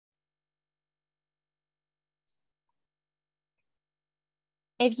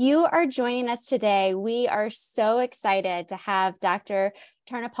If you are joining us today, we are so excited to have Dr.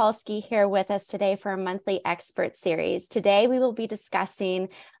 Tarnopolsky here with us today for a monthly expert series. Today, we will be discussing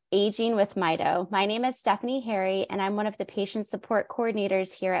aging with Mito. My name is Stephanie Harry, and I'm one of the patient support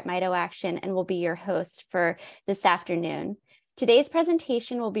coordinators here at Mito Action and will be your host for this afternoon. Today's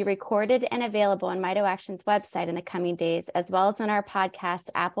presentation will be recorded and available on Mito Action's website in the coming days, as well as on our podcast,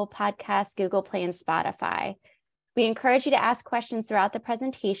 Apple Podcasts, Google Play, and Spotify. We encourage you to ask questions throughout the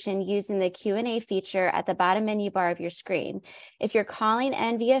presentation using the Q&A feature at the bottom menu bar of your screen. If you're calling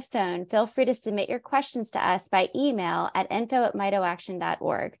in via phone, feel free to submit your questions to us by email at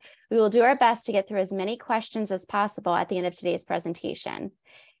info@mitoaction.org. We will do our best to get through as many questions as possible at the end of today's presentation.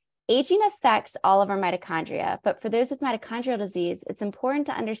 Aging affects all of our mitochondria, but for those with mitochondrial disease, it's important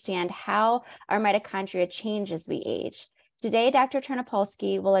to understand how our mitochondria change as we age. Today, Dr.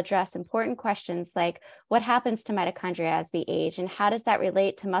 Tarnopolsky will address important questions like what happens to mitochondria as we age, and how does that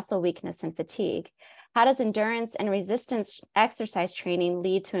relate to muscle weakness and fatigue? How does endurance and resistance exercise training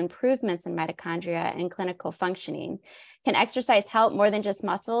lead to improvements in mitochondria and clinical functioning? Can exercise help more than just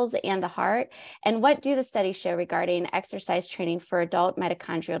muscles and the heart? And what do the studies show regarding exercise training for adult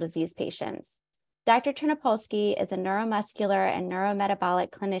mitochondrial disease patients? Dr. Tarnopolsky is a neuromuscular and neurometabolic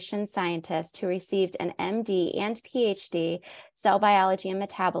clinician scientist who received an MD and PhD cell biology and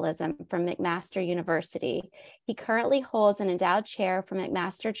metabolism from McMaster University. He currently holds an endowed chair from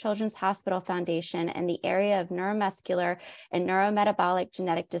McMaster Children's Hospital Foundation in the area of neuromuscular and neurometabolic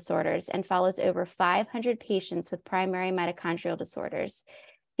genetic disorders and follows over 500 patients with primary mitochondrial disorders.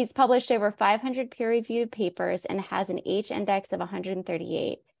 He's published over 500 peer-reviewed papers and has an H-index of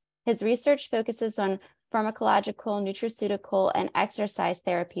 138. His research focuses on pharmacological, nutraceutical, and exercise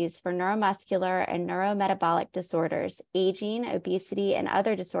therapies for neuromuscular and neurometabolic disorders, aging, obesity, and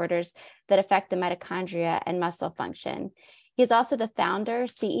other disorders that affect the mitochondria and muscle function. He is also the founder,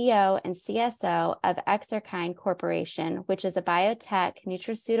 CEO, and CSO of Exerkine Corporation, which is a biotech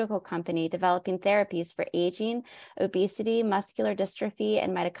nutraceutical company developing therapies for aging, obesity, muscular dystrophy,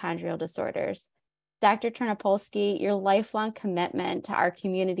 and mitochondrial disorders. Dr. Tarnopolsky, your lifelong commitment to our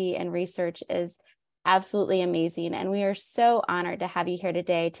community and research is absolutely amazing, and we are so honored to have you here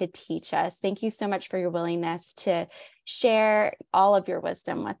today to teach us. Thank you so much for your willingness to share all of your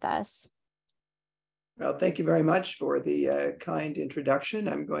wisdom with us. Well, thank you very much for the kind introduction.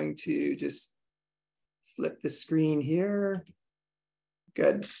 I'm going to just flip the screen here.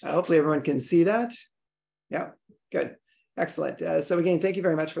 Good. Hopefully everyone can see that. Yeah, good. Excellent. So again, thank you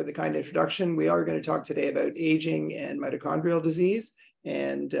very much for the kind introduction. We are going to talk today about aging and mitochondrial disease.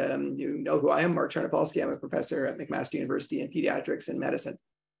 And you know who I am, Mark Tarnopolsky. I'm a professor at McMaster University in pediatrics and medicine.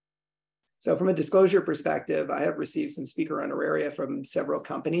 So from a disclosure perspective, I have received some speaker honoraria from several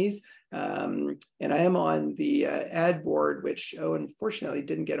companies. And I am on the ad board, which, unfortunately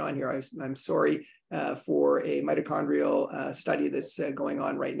didn't get on here. I'm sorry, for a mitochondrial study that's going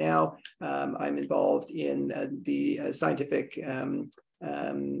on right now. I'm involved in the scientific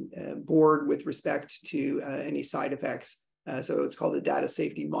board with respect to any side effects. So it's called a data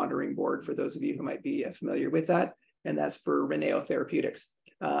safety monitoring board for those of you who might be familiar with that. And that's for Reneo Therapeutics.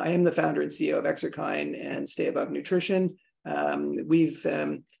 I am the founder and CEO of Exerkine and Stay Above Nutrition. We've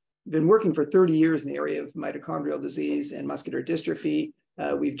been working for 30 years in the area of mitochondrial disease and muscular dystrophy.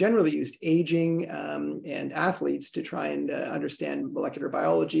 We've generally used aging and athletes to try and understand molecular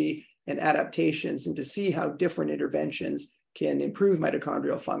biology and adaptations and to see how different interventions can improve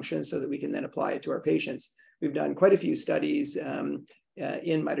mitochondrial function so that we can then apply it to our patients. We've done quite a few studies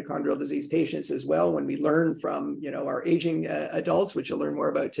in mitochondrial disease patients as well, when we learn from our aging adults, which you'll learn more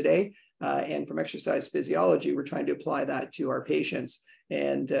about today, and from exercise physiology, we're trying to apply that to our patients.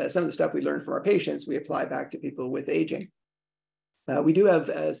 And some of the stuff we learn from our patients, we apply back to people with aging. We do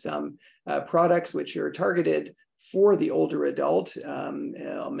have some products which are targeted for the older adult.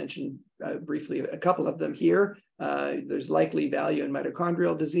 I'll mention briefly a couple of them here. There's likely value in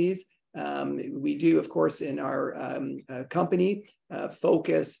mitochondrial disease. We do, of course, in our company,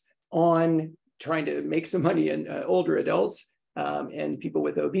 focus on trying to make some money in older adults and people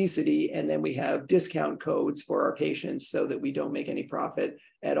with obesity. And then we have discount codes for our patients so that we don't make any profit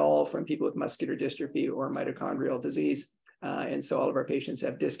at all from people with muscular dystrophy or mitochondrial disease. And so all of our patients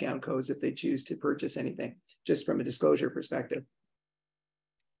have discount codes if they choose to purchase anything, just from a disclosure perspective.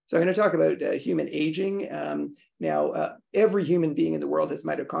 So I'm going to talk about human aging. Now, every human being in the world has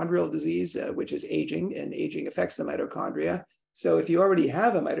mitochondrial disease, which is aging, and aging affects the mitochondria. So if you already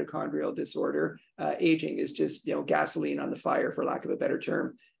have a mitochondrial disorder, aging is just gasoline on the fire, for lack of a better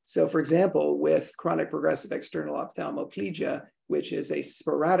term. So for example, with chronic progressive external ophthalmoplegia, which is a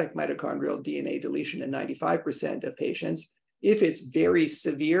sporadic mitochondrial DNA deletion in 95% of patients, If it's very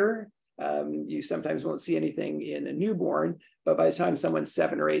severe, you sometimes won't see anything in a newborn, but by the time someone's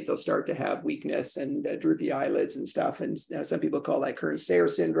 7 or 8, they'll start to have weakness and droopy eyelids and stuff. And some people call that Kearns-Sayre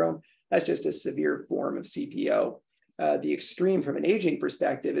syndrome. That's just a severe form of CPO. The extreme from an aging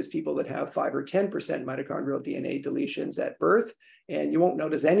perspective is people that have 5 or 10% mitochondrial DNA deletions at birth, and you won't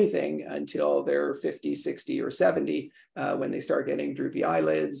notice anything until they're 50, 60, or 70, when they start getting droopy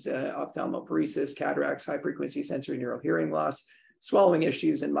eyelids, ophthalmoparesis, cataracts, high-frequency sensory neural hearing loss, swallowing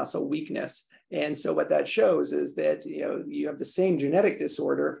issues, and muscle weakness. And so what that shows is that you have the same genetic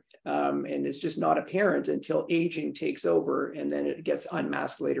disorder, and it's just not apparent until aging takes over, and then it gets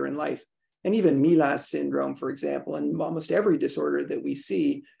unmasked later in life. And even MELAS syndrome, for example, and almost every disorder that we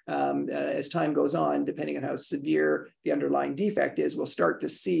see as time goes on, depending on how severe the underlying defect is, we'll start to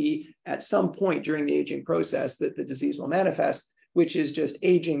see at some point during the aging process that the disease will manifest, which is just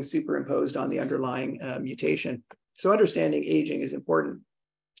aging superimposed on the underlying mutation. So understanding aging is important.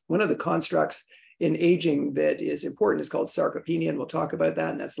 One of the constructs in aging that is important is called sarcopenia, and we'll talk about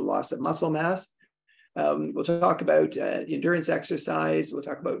that, and that's the loss of muscle mass. We'll talk about endurance exercise. We'll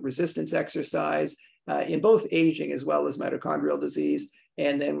talk about resistance exercise in both aging as well as mitochondrial disease.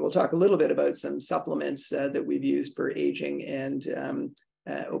 And then we'll talk a little bit about some supplements that we've used for aging and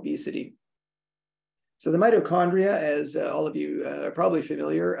obesity. So the mitochondria, as all of you are probably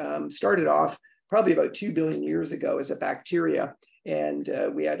familiar, started off probably about 2 billion years ago as a bacteria. And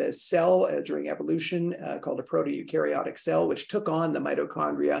we had a cell during evolution called a proto-eukaryotic cell, which took on the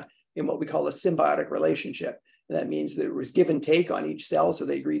mitochondria in what we call a symbiotic relationship. And that means that there was give and take on each cell, so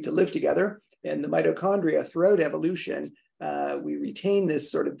they agreed to live together. And the mitochondria, throughout evolution, we retain this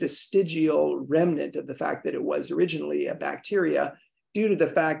sort of vestigial remnant of the fact that it was originally a bacteria, due to the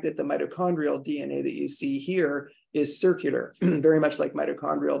fact that the mitochondrial DNA that you see here is circular, very much like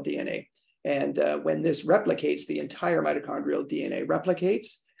mitochondrial DNA. And when this replicates, the entire mitochondrial DNA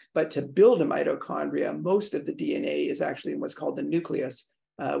replicates. But to build a mitochondria, most of the DNA is actually in what's called the nucleus,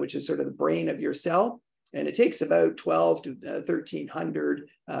 which is sort of the brain of your cell. And it takes about 12 to 1,300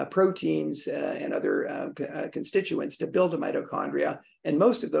 proteins and other constituents to build a mitochondria. And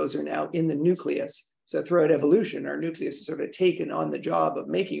most of those are now in the nucleus. So throughout evolution, our nucleus has sort of taken on the job of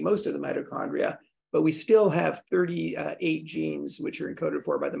making most of the mitochondria, but we still have 38 genes, which are encoded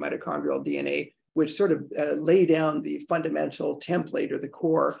for by the mitochondrial DNA, which sort of lay down the fundamental template or the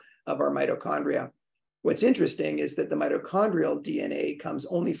core of our mitochondria. What's interesting is that the mitochondrial DNA comes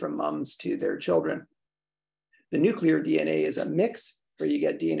only from moms to their children. The nuclear DNA is a mix where you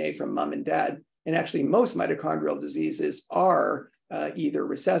get DNA from mom and dad. And actually, most mitochondrial diseases are either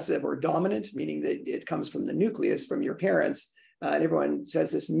recessive or dominant, meaning that it comes from the nucleus, from your parents. And everyone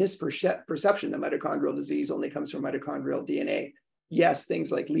says this misperception that mitochondrial disease only comes from mitochondrial DNA. Yes,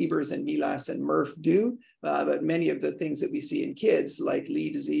 things like Leber's and MELAS and MERF do, but many of the things that we see in kids, like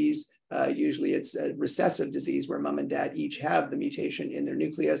Lee disease, usually it's a recessive disease where mom and dad each have the mutation in their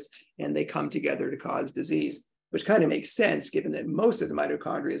nucleus, and they come together to cause disease, which kind of makes sense given that most of the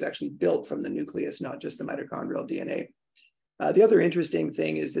mitochondria is actually built from the nucleus, not just the mitochondrial DNA. The other interesting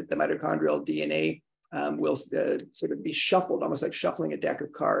thing is that the mitochondrial DNA will sort of be shuffled, almost like shuffling a deck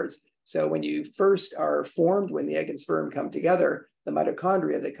of cards. So when you first are formed, when the egg and sperm come together, the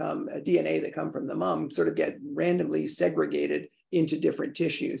mitochondria that come, DNA that come from the mom sort of get randomly segregated into different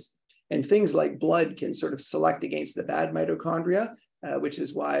tissues. And things like blood can sort of select against the bad mitochondria, which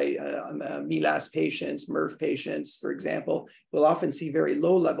is why MELAS patients, MERF patients, for example, will often see very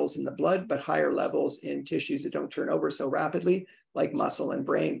low levels in the blood, but higher levels in tissues that don't turn over so rapidly, like muscle and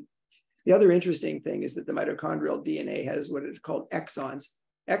brain. The other interesting thing is that the mitochondrial DNA has what is called exons.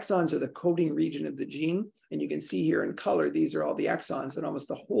 Exons are the coding region of the gene. And you can see here in color, these are all the exons, and almost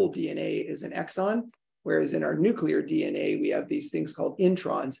the whole DNA is an exon. Whereas in our nuclear DNA, we have these things called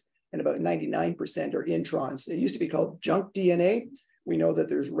introns, and about 99% are introns. It used to be called junk DNA. We know that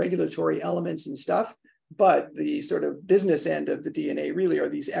there's regulatory elements and stuff, but the sort of business end of the DNA really are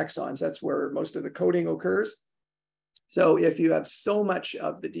these exons. That's where most of the coding occurs. So if you have so much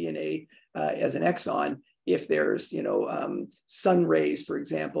of the DNA as an exon, if there's sun rays, for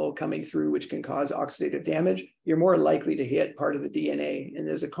example, coming through, which can cause oxidative damage, you're more likely to hit part of the DNA. And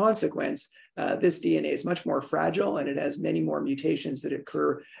as a consequence, this DNA is much more fragile, and it has many more mutations that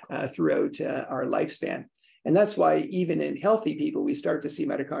occur throughout our lifespan. And that's why even in healthy people, we start to see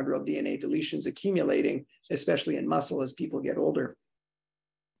mitochondrial DNA deletions accumulating, especially in muscle as people get older.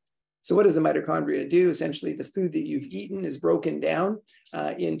 So what does the mitochondria do? Essentially, the food that you've eaten is broken down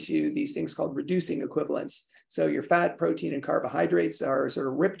into these things called reducing equivalents. So your fat, protein, and carbohydrates are sort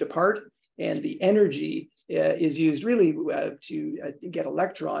of ripped apart, and the energy is used really to get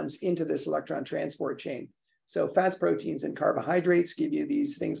electrons into this electron transport chain. So fats, proteins, and carbohydrates give you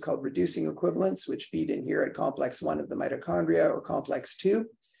these things called reducing equivalents, which feed in here at complex 1 of the mitochondria or complex 2.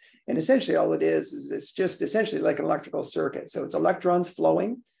 And essentially all it is it's just essentially like an electrical circuit. So it's electrons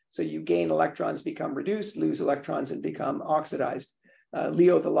flowing. So you gain electrons, become reduced, lose electrons, and become oxidized.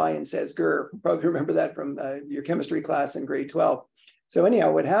 Leo the lion says grr. Probably remember that from your chemistry class in grade 12. So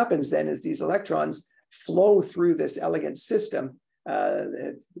anyhow, what happens then is these electrons flow through this elegant system.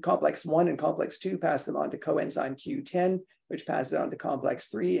 Complex 1 and complex 2 pass them on to coenzyme Q10, which passes on to complex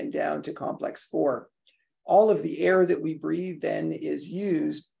 3 and down to complex 4. All of the air that we breathe then is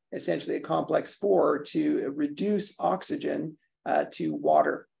used essentially at complex 4 to reduce oxygen to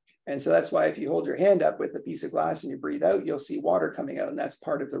water. And so that's why if you hold your hand up with a piece of glass and you breathe out, you'll see water coming out, and that's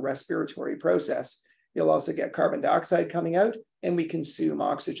part of the respiratory process. You'll also get carbon dioxide coming out, and we consume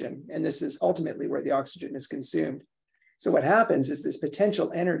oxygen. And this is ultimately where the oxygen is consumed. So what happens is this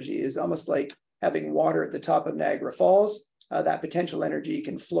potential energy is almost like having water at the top of Niagara Falls. That potential energy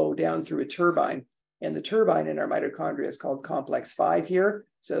can flow down through a turbine. And the turbine in our mitochondria is called complex 5 here.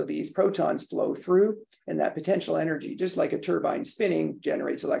 So these protons flow through, and that potential energy, just like a turbine spinning,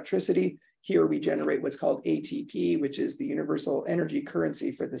 generates electricity. Here we generate what's called ATP, which is the universal energy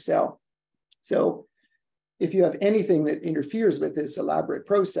currency for the cell. So if you have anything that interferes with this elaborate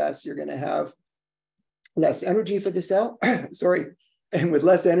process, you're going to have less energy for the cell, sorry, and with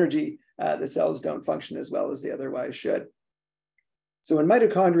less energy, the cells don't function as well as they otherwise should. So when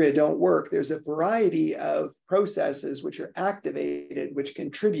mitochondria don't work, there's a variety of processes which are activated, which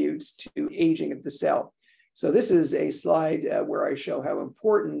contributes to aging of the cell. So this is a slide where I show how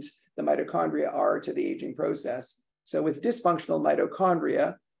important the mitochondria are to the aging process. So with dysfunctional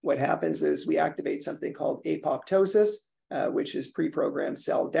mitochondria, what happens is we activate something called apoptosis, which is pre-programmed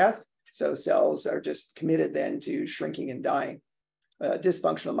cell death. So cells are just committed then to shrinking and dying.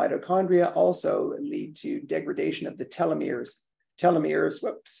 Dysfunctional mitochondria also lead to degradation of the telomeres. Telomeres,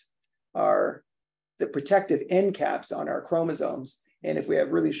 are the protective end caps on our chromosomes. And if we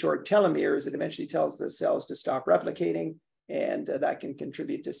have really short telomeres, it eventually tells the cells to stop replicating, and that can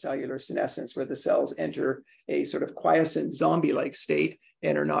contribute to cellular senescence, where the cells enter a sort of quiescent zombie-like state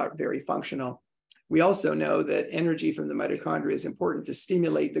and are not very functional. We also know that energy from the mitochondria is important to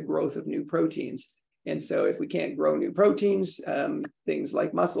stimulate the growth of new proteins. And so if we can't grow new proteins, things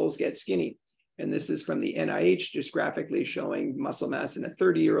like muscles get skinny. And this is from the NIH, just graphically showing muscle mass in a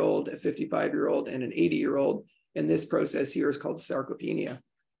 30-year-old, a 55-year-old, and an 80-year-old. And this process here is called sarcopenia.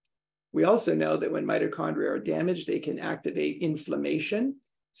 We also know that when mitochondria are damaged, they can activate inflammation.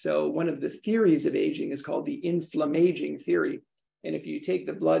 So one of the theories of aging is called the inflammaging theory. And if you take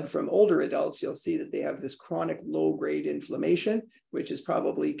the blood from older adults, you'll see that they have this chronic low-grade inflammation, which is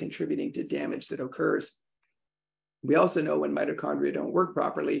probably contributing to damage that occurs. We also know when mitochondria don't work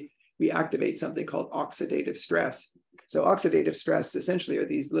properly, we activate something called oxidative stress. So oxidative stress essentially are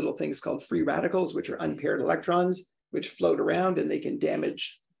these little things called free radicals, which are unpaired electrons, which float around, and they can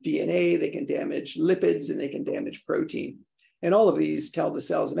damage DNA, they can damage lipids, and they can damage protein. And all of these tell the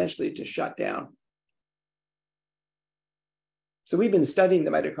cells eventually to shut down. So we've been studying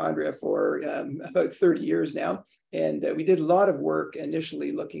the mitochondria for about 30 years now. And we did a lot of work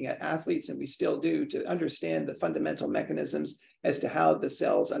initially looking at athletes, and we still do, to understand the fundamental mechanisms as to how the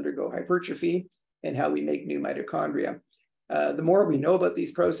cells undergo hypertrophy and how we make new mitochondria. The more we know about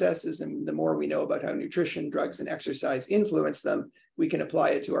these processes and the more we know about how nutrition, drugs, and exercise influence them, we can apply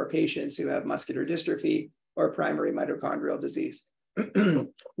it to our patients who have muscular dystrophy or primary mitochondrial disease.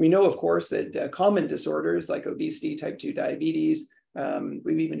 We know, of course, that common disorders like obesity, type 2 diabetes,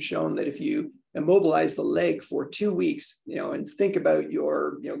 we've even shown that if you immobilize the leg for 2 weeks, and think about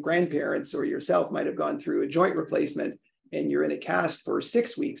your grandparents or yourself might have gone through a joint replacement and you're in a cast for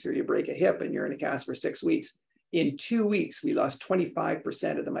 6 weeks, or you break a hip and you're in a cast for 6 weeks. In 2 weeks, we lost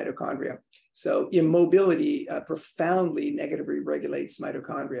 25% of the mitochondria. So immobility profoundly negatively regulates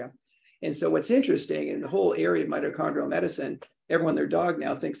mitochondria. And so what's interesting in the whole area of mitochondrial medicine, everyone and their dog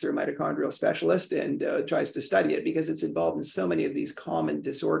now thinks they're a mitochondrial specialist and tries to study it because it's involved in so many of these common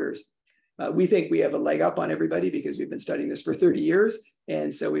disorders. We think we have a leg up on everybody because we've been studying this for 30 years.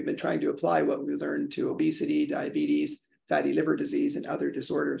 And so we've been trying to apply what we learned to obesity, diabetes, fatty liver disease, and other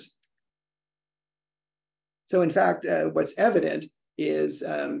disorders. So in fact, what's evident is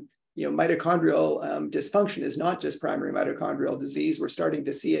mitochondrial dysfunction is not just primary mitochondrial disease. We're starting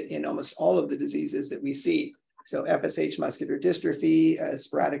to see it in almost all of the diseases that we see. So FSH muscular dystrophy,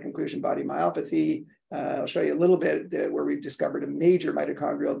 sporadic inclusion body myopathy. I'll show you a little bit where we've discovered a major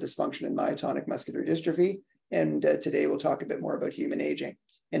mitochondrial dysfunction in myotonic muscular dystrophy. And today we'll talk a bit more about human aging.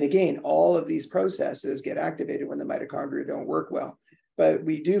 And again, all of these processes get activated when the mitochondria don't work well. But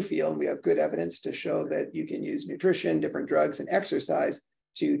we do feel, and we have good evidence to show that you can use nutrition, different drugs, and exercise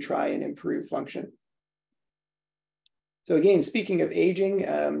to try and improve function. So again, speaking of aging,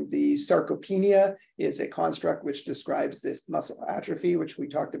 the sarcopenia is a construct which describes this muscle atrophy, which we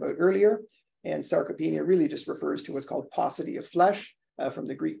talked about earlier. And sarcopenia really just refers to what's called paucity of flesh from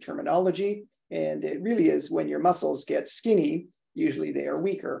the Greek terminology. And it really is when your muscles get skinny, usually they are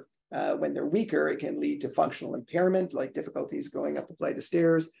weaker. When they're weaker, it can lead to functional impairment, like difficulties going up a flight of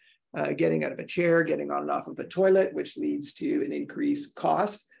stairs, getting out of a chair, getting on and off of a toilet, which leads to an increased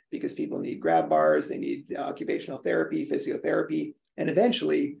cost because people need grab bars, they need occupational therapy, physiotherapy, and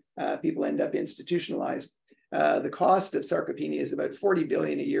eventually people end up institutionalized. The cost of sarcopenia is about $40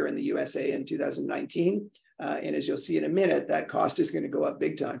 billion a year in the USA in 2019. And as you'll see in a minute, that cost is going to go up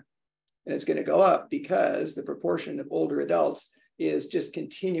big time. And it's going to go up because the proportion of older adults is just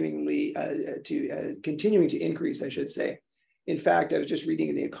continuing to increase, I should say. In fact, I was just reading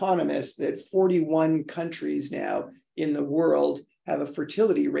in The Economist that 41 countries now in the world have a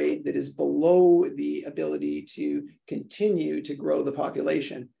fertility rate that is below the ability to continue to grow the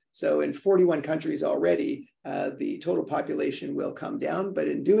population. So in 41 countries already, the total population will come down, but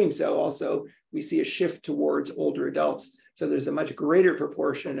in doing so, also, we see a shift towards older adults. So there's a much greater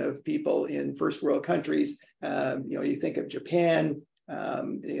proportion of people in first world countries. You think of Japan,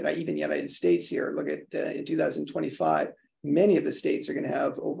 even the United States here. Look at in 2025, many of the states are going to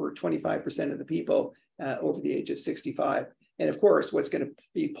have over 25% of the people over the age of 65. And of course, what's going to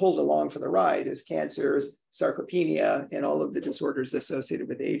be pulled along for the ride is cancers, sarcopenia, and all of the disorders associated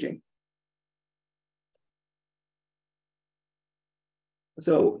with aging.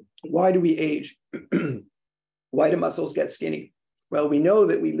 So why do we age? Why do muscles get skinny? Well, we know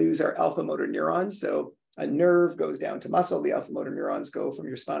that we lose our alpha motor neurons. So a nerve goes down to muscle. The alpha motor neurons go from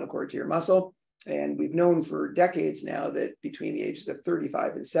your spinal cord to your muscle. And we've known for decades now that between the ages of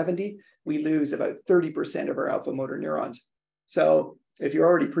 35 and 70, we lose about 30% of our alpha motor neurons. So if you're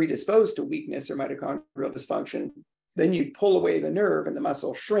already predisposed to weakness or mitochondrial dysfunction, then you pull away the nerve and the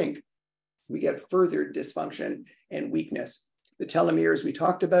muscle shrink. We get further dysfunction and weakness. The telomeres we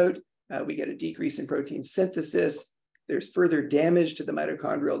talked about, we get a decrease in protein synthesis. There's further damage to the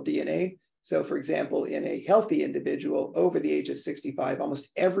mitochondrial DNA. So for example, in a healthy individual over the age of 65,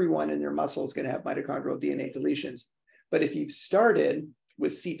 almost everyone in their muscle is going to have mitochondrial DNA deletions. But if you've started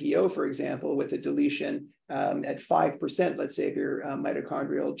with CPO, for example, with a deletion at 5%, let's say, of your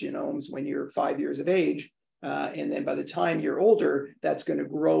mitochondrial genomes when you're 5 years of age, and then by the time you're older, that's going to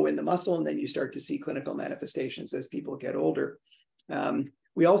grow in the muscle, and then you start to see clinical manifestations as people get older.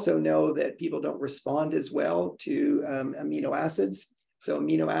 We also know that people don't respond as well to amino acids. So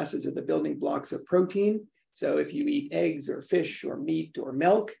amino acids are the building blocks of protein. So if you eat eggs or fish or meat or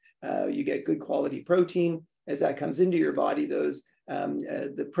milk, you get good quality protein. As that comes into your body,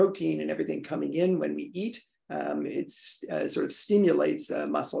 the protein and everything coming in when we eat, it sort of stimulates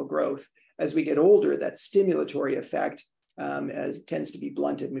muscle growth. As we get older, that stimulatory effect tends to be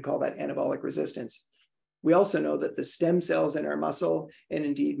blunted, and we call that anabolic resistance. We also know that the stem cells in our muscle, and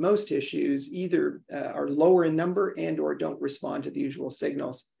indeed most tissues, either are lower in number and or don't respond to the usual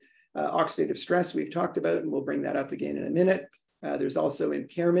signals. Oxidative stress we've talked about, and we'll bring that up again in a minute. There's also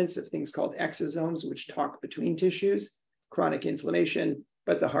impairments of things called exosomes, which talk between tissues, chronic inflammation,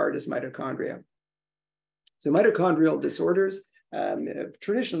 but the heart is mitochondria. So mitochondrial disorders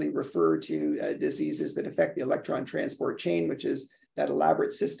traditionally refer to diseases that affect the electron transport chain, which is that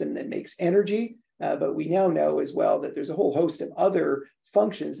elaborate system that makes energy. But we now know as well that there's a whole host of other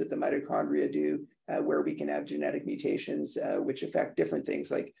functions that the mitochondria do where we can have genetic mutations which affect different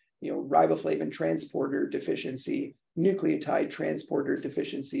things like riboflavin transporter deficiency, nucleotide transporter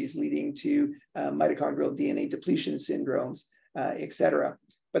deficiencies leading to mitochondrial DNA depletion syndromes, et cetera.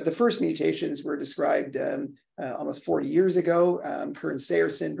 But the first mutations were described almost 40 years ago. Kern-Sayer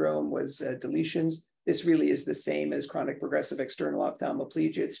syndrome was deletions. This really is the same as chronic progressive external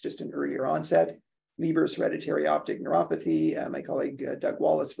ophthalmoplegia. It's just an earlier onset. Leber's hereditary optic neuropathy. My colleague Doug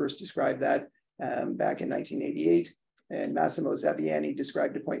Wallace first described that back in 1988. And Massimo Zabbiani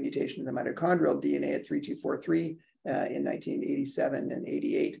described a point mutation in the mitochondrial DNA at 3243 in 1987 and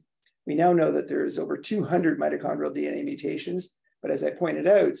 88. We now know that there's over 200 mitochondrial DNA mutations. But as I pointed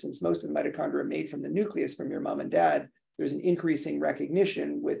out, since most of the mitochondria are made from the nucleus from your mom and dad, there's an increasing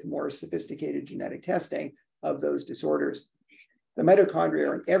recognition with more sophisticated genetic testing of those disorders. The mitochondria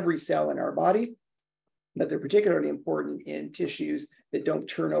are in every cell in our body, but they're particularly important in tissues that don't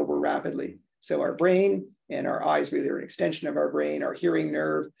turn over rapidly. So our brain and our eyes really are an extension of our brain, our hearing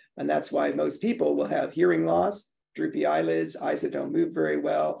nerve, and that's why most people will have hearing loss, droopy eyelids, eyes that don't move very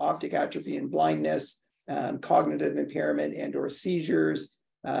well, optic atrophy and blindness, cognitive impairment and or seizures,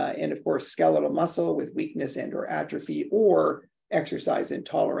 and of course, skeletal muscle with weakness and or atrophy or exercise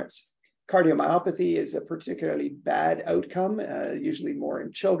intolerance. Cardiomyopathy is a particularly bad outcome, usually more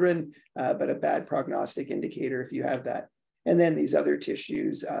in children, but a bad prognostic indicator if you have that. And then these other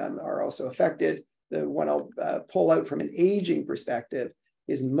tissues are also affected. The one I'll pull out from an aging perspective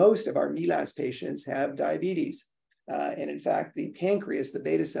is most of our MELAS patients have diabetes. And in fact, the pancreas, the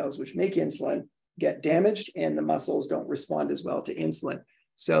beta cells, which make insulin, get damaged and the muscles don't respond as well to insulin.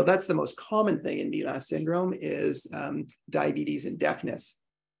 So that's the most common thing in MELAS syndrome is diabetes and deafness.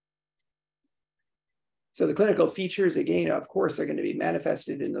 So the clinical features, again, of course, are going to be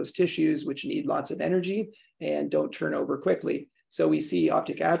manifested in those tissues which need lots of energy and don't turn over quickly. So we see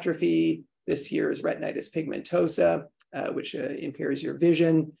optic atrophy. This here is retinitis pigmentosa, which impairs your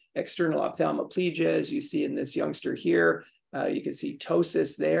vision. External ophthalmoplegia, as you see in this youngster here. You can see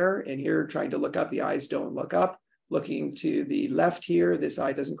ptosis there, and here trying to look up, the eyes don't look up. Looking to the left here, this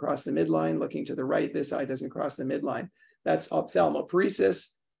eye doesn't cross the midline. Looking to the right, this eye doesn't cross the midline. That's ophthalmoparesis,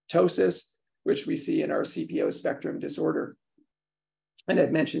 ptosis, which we see in our CPO spectrum disorder. And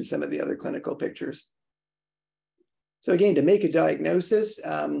I've mentioned some of the other clinical pictures. So again, to make a diagnosis,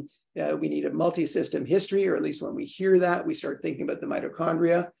 we need a multi-system history, or at least when we hear that, we start thinking about the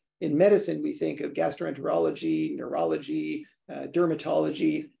mitochondria. In medicine, we think of gastroenterology, neurology,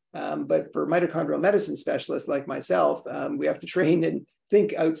 dermatology, but for mitochondrial medicine specialists like myself, we have to train and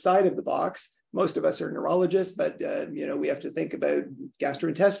think outside of the box. Most of us are neurologists, but we have to think about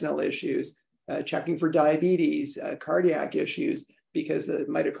gastrointestinal issues, checking for diabetes, cardiac issues, because the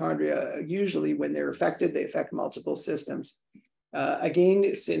mitochondria, usually when they're affected, they affect multiple systems.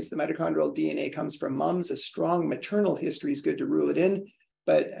 Again, since the mitochondrial DNA comes from moms, a strong maternal history is good to rule it in,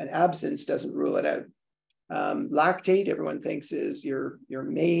 but an absence doesn't rule it out. Lactate, everyone thinks is your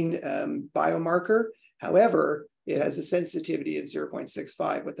main biomarker. However, it has a sensitivity of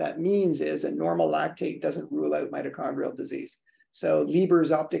 0.65. What that means is a normal lactate doesn't rule out mitochondrial disease. So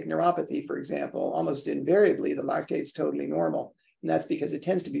Leber's optic neuropathy, for example, almost invariably, the lactate's totally normal. And that's because it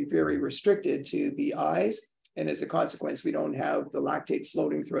tends to be very restricted to the eyes. And as a consequence, we don't have the lactate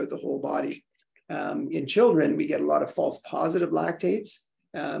floating throughout the whole body. In children, we get a lot of false positive lactates.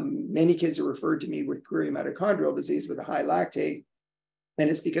 Many kids are referred to me with query mitochondrial disease with a high lactate. And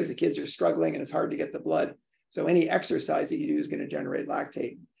it's because the kids are struggling and it's hard to get the blood. So any exercise that you do is going to generate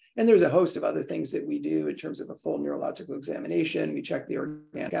lactate. And there's a host of other things that we do in terms of a full neurological examination. We check the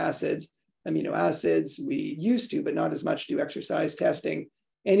organic acids, amino acids. We used to, but not as much, do exercise testing.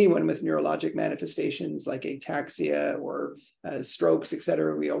 Anyone with neurologic manifestations like ataxia or strokes, et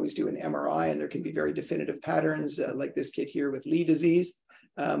cetera, we always do an MRI, and there can be very definitive patterns like this kid here with Lee disease.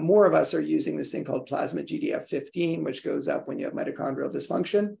 More of us are using this thing called plasma GDF15, which goes up when you have mitochondrial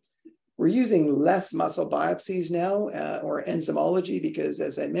dysfunction. We're using less muscle biopsies now or enzymology because,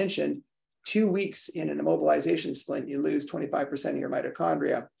 as I mentioned, 2 weeks in an immobilization splint, you lose 25% of your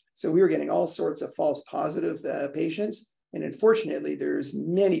mitochondria. So we were getting all sorts of false positive patients. And unfortunately, there's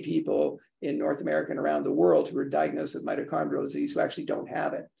many people in North America and around the world who are diagnosed with mitochondrial disease who actually don't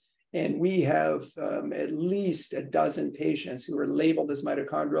have it. And we have at least a dozen patients who are labeled as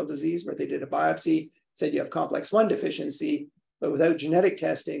mitochondrial disease, where they did a biopsy, said you have complex 1 deficiency, but without genetic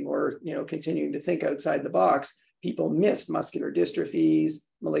testing or continuing to think outside the box, people missed muscular dystrophies,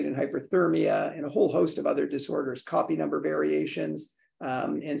 malignant hyperthermia, and a whole host of other disorders, copy number variations.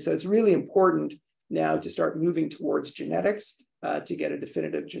 And so it's really important now to start moving towards genetics to get a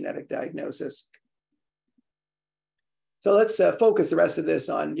definitive genetic diagnosis. So let's focus the rest of this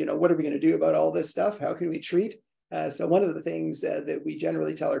on, what are we going to do about all this stuff? How can we treat? So one of the things that we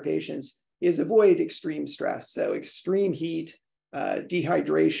generally tell our patients is avoid extreme stress. So extreme heat,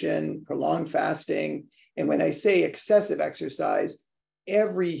 dehydration, prolonged fasting. And when I say excessive exercise,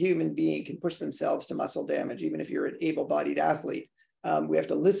 every human being can push themselves to muscle damage, even if you're an able-bodied athlete. We have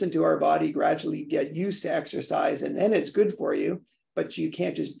to listen to our body, gradually get used to exercise, and then it's good for you, but you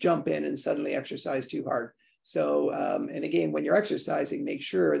can't just jump in and suddenly exercise too hard. So, and again, when you're exercising, make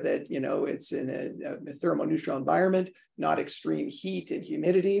sure that, it's in a thermoneutral environment, not extreme heat and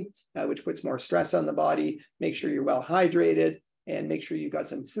humidity, which puts more stress on the body. Make sure you're well hydrated and make sure you've got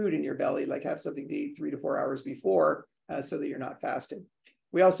some food in your belly, like have something to eat 3 to 4 hours before so that you're not fasting.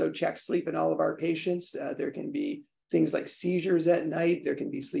 We also check sleep in all of our patients. There can be things like seizures at night. There can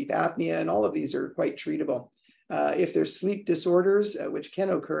be sleep apnea, and all of these are quite treatable. If there's sleep disorders, which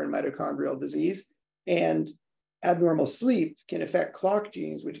can occur in mitochondrial disease, and abnormal sleep can affect clock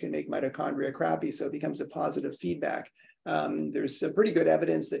genes, which can make mitochondria crappy, so it becomes a positive feedback. There's some pretty good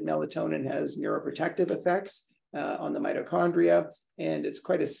evidence that melatonin has neuroprotective effects on the mitochondria, and it's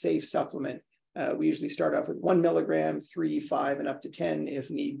quite a safe supplement. We usually start off with 1 milligram, 3, 5, and up to 10 if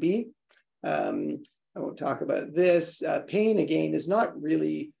need be. I won't talk about this. Pain, again, is not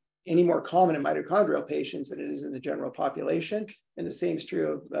really any more common in mitochondrial patients than it is in the general population. And the same is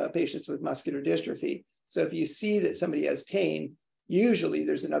true of patients with muscular dystrophy. So if you see that somebody has pain, usually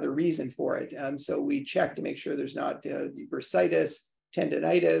there's another reason for it. So we check to make sure there's not bursitis,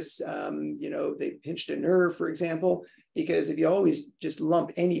 tendinitis, they pinched a nerve, for example, because if you always just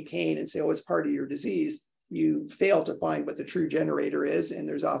lump any pain and say, oh, it's part of your disease, you fail to find what the true generator is, and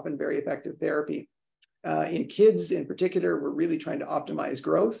there's often very effective therapy. In kids in particular, we're really trying to optimize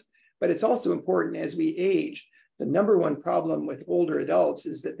growth, but it's also important as we age. The number one problem with older adults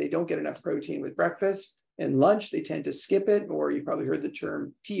is that they don't get enough protein with breakfast and lunch. They tend to skip it, or you probably heard the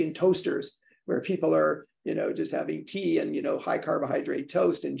term tea and toasters, where people are, just having tea and, high carbohydrate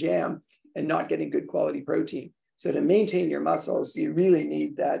toast and jam and not getting good quality protein. So to maintain your muscles, you really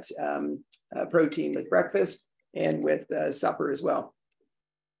need that protein with breakfast and with supper as well.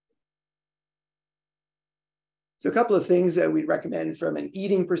 So a couple of things that we'd recommend from an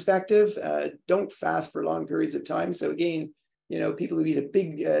eating perspective: don't fast for long periods of time. So again, people who eat a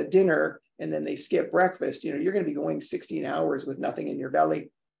big dinner and then they skip breakfast, you're going to be going 16 hours with nothing in your belly,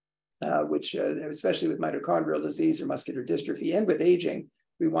 which especially with mitochondrial disease or muscular dystrophy and with aging,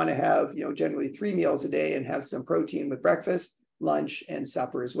 we want to have, generally 3 meals a day and have some protein with breakfast, lunch, and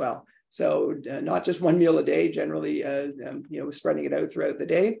supper as well. So not just 1 meal a day, generally, spreading it out throughout the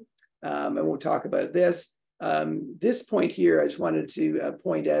day. And we'll talk about this. This point here, I just wanted to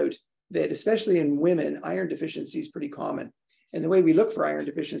point out that especially in women, iron deficiency is pretty common. And the way we look for iron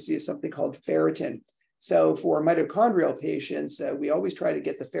deficiency is something called ferritin. So for mitochondrial patients, we always try to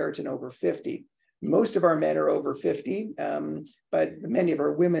get the ferritin over 50. Most of our men are over 50, but many of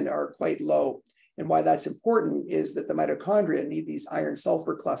our women are quite low. And why that's important is that the mitochondria need these iron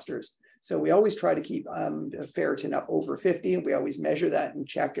sulfur clusters. So we always try to keep ferritin up over 50, and we always measure that and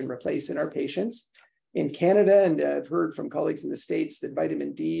check and replace in our patients. In Canada, and I've heard from colleagues in the States that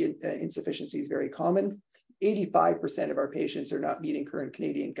vitamin D insufficiency is very common. 85% of our patients are not meeting current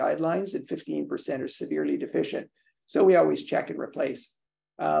Canadian guidelines, and 15% are severely deficient. So we always check and replace.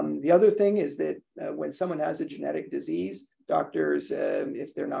 The other thing is that when someone has a genetic disease, doctors,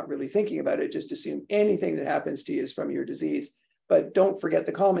 if they're not really thinking about it, just assume anything that happens to you is from your disease. But don't forget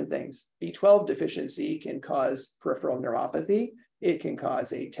the common things. B12 deficiency can cause peripheral neuropathy. It can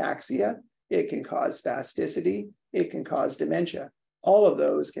cause ataxia. It can cause spasticity. It can cause dementia. All of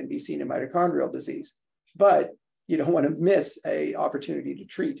those can be seen in mitochondrial disease, but you don't want to miss an opportunity to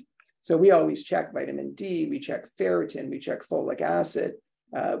treat. So we always check vitamin D, we check ferritin, we check folic acid,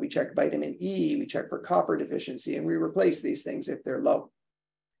 we check vitamin E, we check for copper deficiency, and we replace these things if they're low.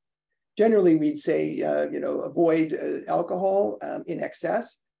 Generally, we'd say, avoid alcohol in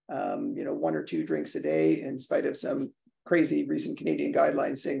excess, 1 or 2 drinks a day, in spite of some crazy recent Canadian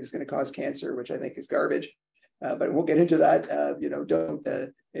guidelines saying it's going to cause cancer, which I think is garbage. But we'll get into that.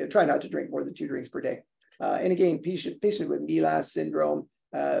 Try not to drink more than 2 drinks per day. And again, patients with MELAS syndrome,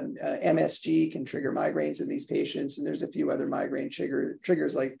 MSG can trigger migraines in these patients. And there's a few other migraine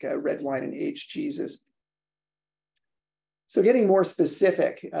triggers like red wine and aged cheeses. So getting more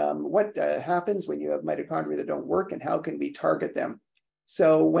specific, what happens when you have mitochondria that don't work, and how can we target them?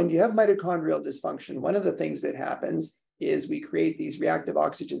 So when you have mitochondrial dysfunction, one of the things that happens is we create these reactive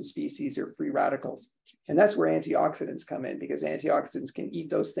oxygen species, or free radicals. And that's where antioxidants come in, because antioxidants can eat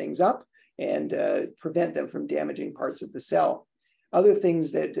those things up and prevent them from damaging parts of the cell. Other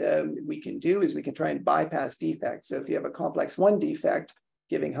things that we can do is we can try and bypass defects. So if you have a complex 1 defect,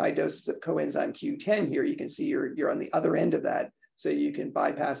 giving high doses of coenzyme Q10 here, you can see you're on the other end of that. So you can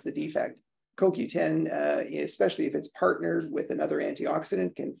bypass the defect. CoQ10, especially if it's partnered with another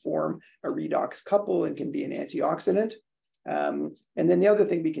antioxidant, can form a redox couple and can be an antioxidant. And then the other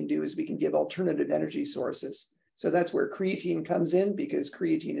thing we can do is we can give alternative energy sources. So that's where creatine comes in, because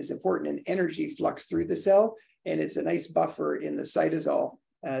creatine is important in energy flux through the cell, and it's a nice buffer in the cytosol.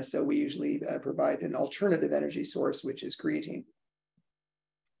 So we usually provide an alternative energy source, which is creatine.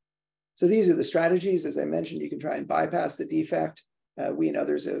 So these are the strategies. As I mentioned, you can try and bypass the defect. We and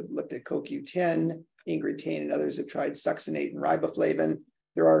others have looked at CoQ10, ingriditane, and others have tried succinate and riboflavin.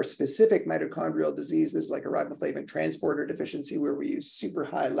 There are specific mitochondrial diseases like a riboflavin transporter deficiency where we use super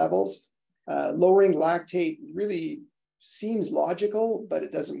high levels. Lowering lactate really seems logical, but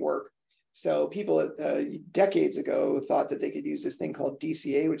it doesn't work. So people decades ago thought that they could use this thing called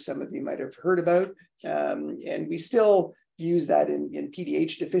DCA, which some of you might have heard about. And we still use that in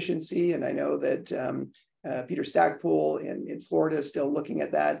PDH deficiency. And I know that Peter Stackpool in Florida is still looking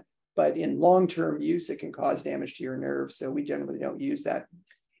at that. But in long-term use, it can cause damage to your nerves. So we generally don't use that.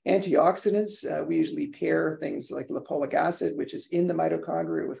 Antioxidants, we usually pair things like lipoic acid, which is in the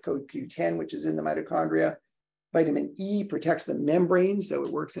mitochondria, with CoQ10, which is in the mitochondria. Vitamin E protects the membrane, so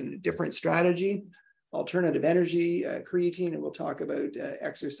it works in a different strategy. Alternative energy, creatine, and we'll talk about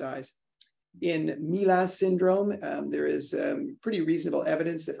exercise. In MELAS syndrome, there is pretty reasonable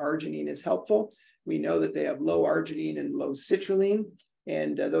evidence that arginine is helpful. We know that they have low arginine and low citrulline,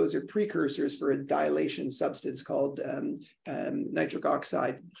 and those are precursors for a dilation substance called nitric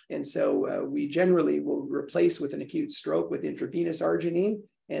oxide. And so we generally will replace with an acute stroke with intravenous arginine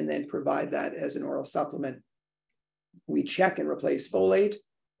and then provide that as an oral supplement. We check and replace folate,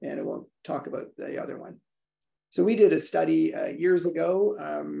 and I won't talk about the other one. So we did a study years ago.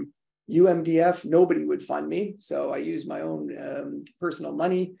 UMDF, nobody would fund me, so I used my own personal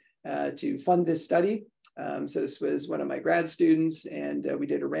money to fund this study. So this was one of my grad students, and we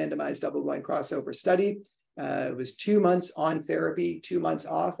did a randomized double-blind crossover study. It was 2 months on therapy, 2 months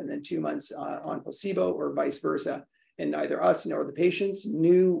off, and then 2 months on placebo, or vice versa. And neither us nor the patients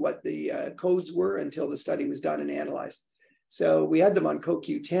knew what the codes were until the study was done and analyzed. So we had them on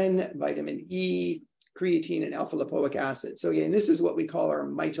CoQ10, vitamin E, creatine, and alpha lipoic acid. So again, this is what we call our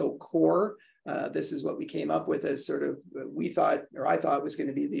Mito core. This is what we came up with as sort of, we thought, or I thought, was going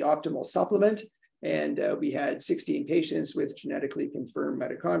to be the optimal supplement. And we had 16 patients with genetically confirmed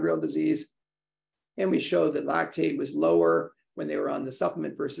mitochondrial disease. And we showed that lactate was lower when they were on the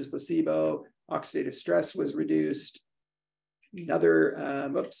supplement versus placebo. Oxidative stress was reduced. Another,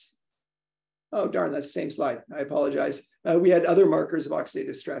 oops. Oh, darn, that's the same slide. I apologize. We had other markers of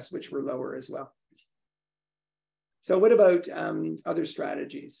oxidative stress, which were lower as well. So what about other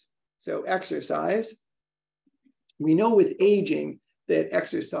strategies? So exercise. We know with aging that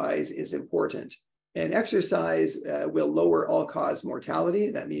exercise is important. And exercise will lower all-cause mortality.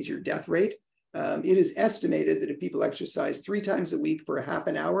 That means your death rate. It is estimated that if people exercise 3 times a week for a half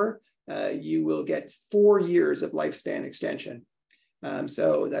an hour, you will get 4 years of lifespan extension.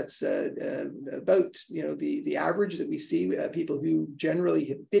 So that's about, the average that we see, people who generally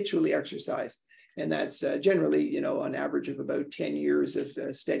habitually exercise. And that's generally, on average of about 10 years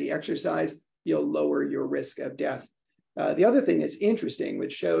of steady exercise, you'll lower your risk of death. The other thing that's interesting,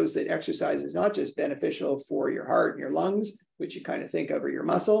 which shows that exercise is not just beneficial for your heart and your lungs, which you kind of think of, or your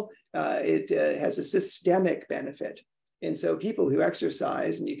muscle, it has a systemic benefit. And so people who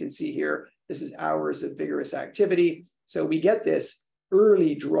exercise, and you can see here, this is hours of vigorous activity. So we get this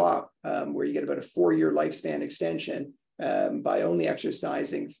early drop where you get about a 4-year lifespan extension by only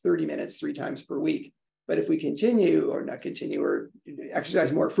exercising 30 minutes 3 times per week. But if we continue, or not continue, or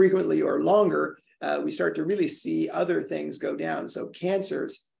exercise more frequently or longer, we start to really see other things go down. So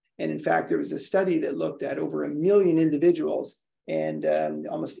cancers, and in fact, there was a study that looked at over 1 million individuals, and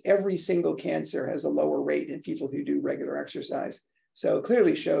almost every single cancer has a lower rate in people who do regular exercise. So it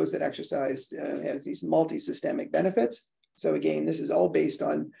clearly shows that exercise has these multi-systemic benefits. So again, this is all based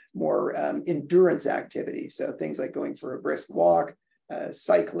on more endurance activity. So things like going for a brisk walk,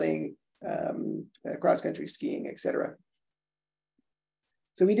 cycling, cross-country skiing, etc.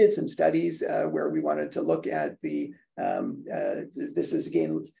 So we did some studies where we wanted to look at the, this is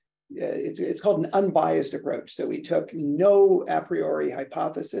again, it's called an unbiased approach. So we took no a priori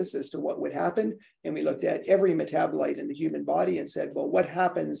hypothesis as to what would happen. And we looked at every metabolite in the human body and said, well, what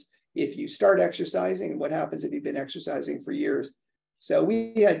happens if you start exercising, and what happens if you've been exercising for years? So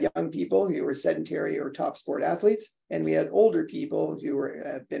we had young people who were sedentary or top sport athletes, and we had older people who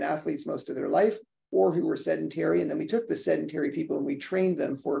were been athletes most of their life, or who were sedentary. And then we took the sedentary people and we trained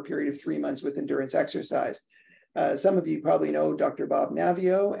them for a period of 3 months with endurance exercise. Some of you probably know Dr. Bob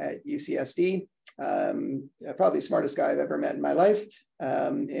Navio at UCSD, probably the smartest guy I've ever met in my life.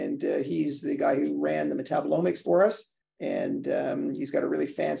 And he's the guy who ran the metabolomics for us. And he's got a really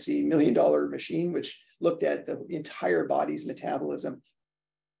fancy $1 million machine, which looked at the entire body's metabolism.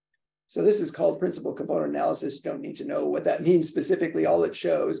 So this is called principal component analysis. You don't need to know what that means specifically. All it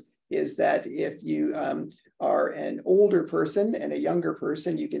shows is that if you are an older person and a younger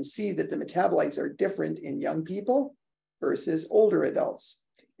person, you can see that the metabolites are different in young people versus older adults.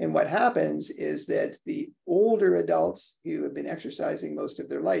 And what happens is that the older adults who have been exercising most of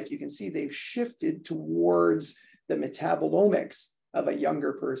their life, you can see they've shifted towards the metabolomics of a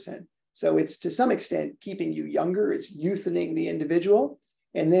younger person. So it's to some extent keeping you younger, it's youthening the individual.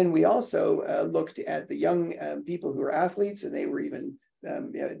 And then we also looked at the young people who are athletes, and they were even,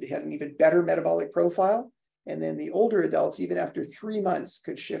 they had an even better metabolic profile. And then the older adults, even after 3 months,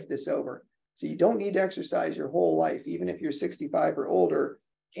 could shift this over. So you don't need to exercise your whole life, even if you're 65 or older.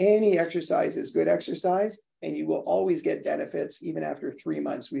 Any exercise is good exercise, and you will always get benefits even after 3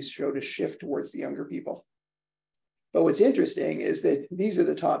 months. We showed a shift towards the younger people. But what's interesting is that these are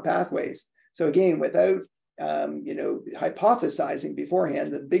the top pathways. So again, without hypothesizing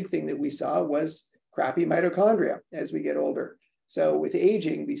beforehand, the big thing that we saw was crappy mitochondria as we get older. So with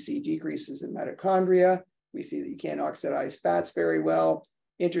aging, we see decreases in mitochondria. We see that you can't oxidize fats very well.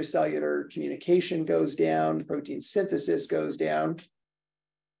 Intercellular communication goes down. Protein synthesis goes down.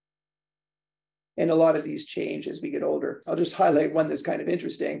 And a lot of these change as we get older. I'll just highlight one that's kind of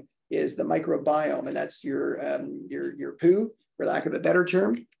interesting is the microbiome, and that's your poo, for lack of a better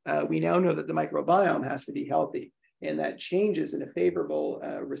term. We now know that the microbiome has to be healthy, and that changes in a favorable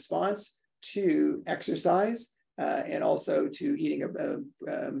response to exercise and also to eating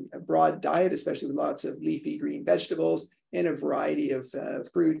a broad diet, especially with lots of leafy green vegetables and a variety of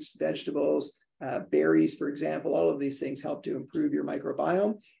fruits, vegetables, berries, for example. All of these things help to improve your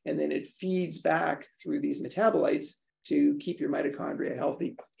microbiome, and then it feeds back through these metabolites to keep your mitochondria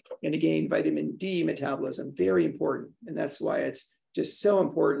healthy. And again, vitamin D metabolism, very important. And that's why it's just so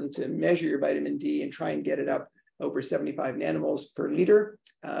important to measure your vitamin D and try and get it up over 75 nanomoles per liter.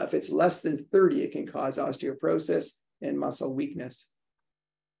 If it's less than 30, it can cause osteoporosis and muscle weakness.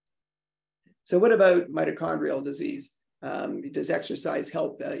 So what about mitochondrial disease? Does exercise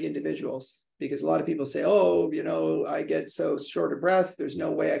help individuals? Because a lot of people say, oh, I get so short of breath, there's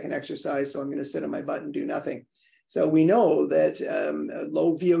no way I can exercise, so I'm going to sit on my butt and do nothing. So we know that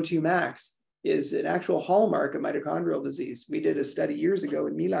low VO2 max is an actual hallmark of mitochondrial disease. We did a study years ago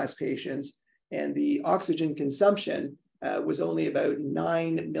in MELAS patients, and the oxygen consumption was only about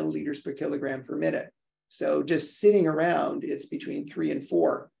 9 milliliters per kilogram per minute. So just sitting around, it's between 3 and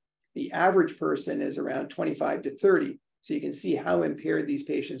 4. The average person is around 25 to 30. So you can see how impaired these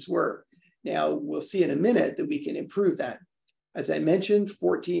patients were. Now, we'll see in a minute that we can improve that. As I mentioned,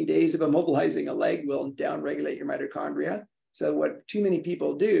 14 days of immobilizing a leg will downregulate your mitochondria. So what too many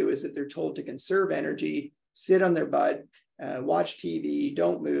people do is that they're told to conserve energy, sit on their butt, watch TV,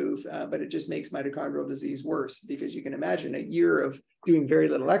 don't move, but it just makes mitochondrial disease worse, because you can imagine a year of doing very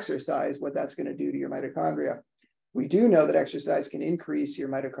little exercise, what that's going to do to your mitochondria. We do know that exercise can increase your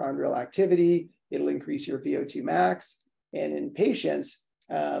mitochondrial activity. It'll increase your VO2 max. And in patients,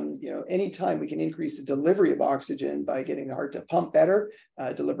 anytime we can increase the delivery of oxygen by getting the heart to pump better,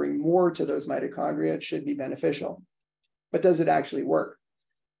 delivering more to those mitochondria, it should be beneficial. But does it actually work?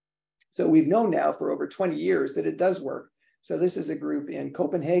 So we've known now for over 20 years that it does work. So this is a group in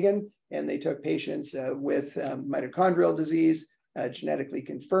Copenhagen, and they took patients with mitochondrial disease, genetically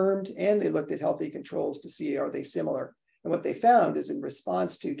confirmed, and they looked at healthy controls to see, are they similar? And what they found is in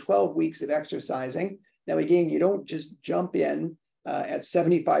response to 12 weeks of exercising, now again, you don't just jump in at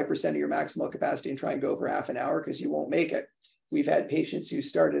 75% of your maximal capacity and try and go for half an hour, because you won't make it. We've had patients who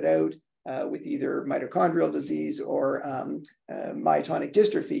started out with either mitochondrial disease or myotonic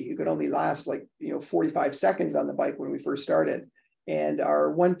dystrophy, who could only last 45 seconds on the bike when we first started. And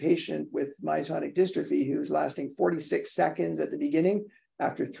our one patient with myotonic dystrophy, who's lasting 46 seconds at the beginning,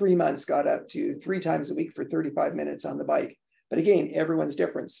 after 3 months got up to 3 times a week for 35 minutes on the bike. But again, everyone's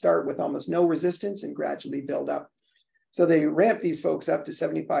different. Start with almost no resistance and gradually build up. So they ramped these folks up to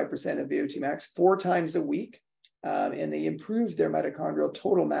 75% of VO2 max 4 times a week. And they improved their mitochondrial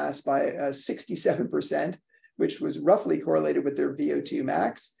total mass by 67%, which was roughly correlated with their VO2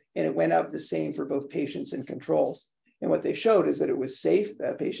 max. And it went up the same for both patients and controls. And what they showed is that it was safe.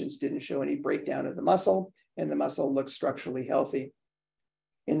 Patients didn't show any breakdown of the muscle, and the muscle looked structurally healthy.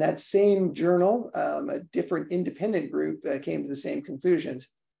 In that same journal, a different independent group came to the same conclusions.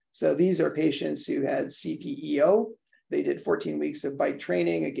 So these are patients who had CPEO. They did 14 weeks of bike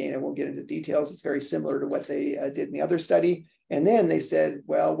training. Again, I won't get into details. It's very similar to what they did in the other study. And then they said,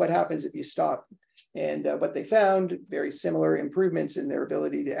 well, what happens if you stop? And what they found, very similar improvements in their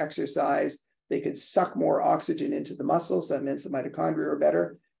ability to exercise. They could suck more oxygen into the muscles. That means the mitochondria are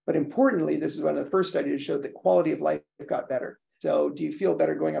better. But importantly, this is one of the first studies that showed that quality of life got better. So do you feel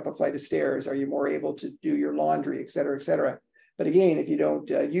better going up a flight of stairs? Are you more able to do your laundry, et cetera, et cetera? But again, if you don't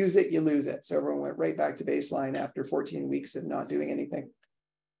use it, you lose it. So everyone went right back to baseline after 14 weeks of not doing anything.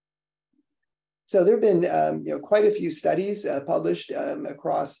 So there have been quite a few studies published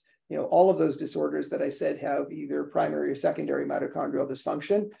across all of those disorders that I said have either primary or secondary mitochondrial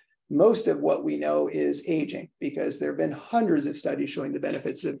dysfunction. Most of what we know is aging, because there have been hundreds of studies showing the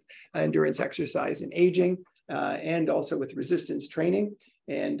benefits of endurance exercise in aging and also with resistance training.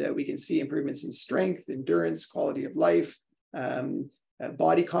 And we can see improvements in strength, endurance, quality of life,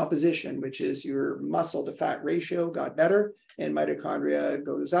 body composition, which is your muscle to fat ratio, got better, and mitochondria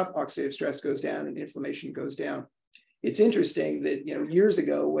goes up, oxidative stress goes down, and inflammation goes down. It's interesting that years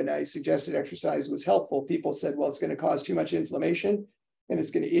ago when I suggested exercise was helpful, people said, well, it's going to cause too much inflammation and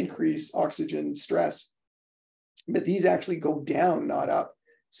it's going to increase oxygen stress. but these actually go down, not up.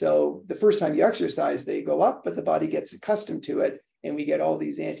 So the first time you exercise, they go up, but the body gets accustomed to it. And we get all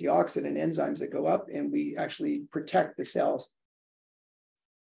these antioxidant enzymes that go up, and we actually protect the cells.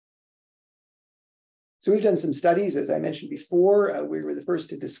 So we've done some studies, as I mentioned before. We were the first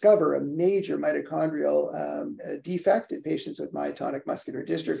to discover a major mitochondrial defect in patients with myotonic muscular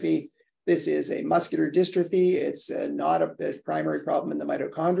dystrophy. This is a muscular dystrophy. It's not a primary problem in the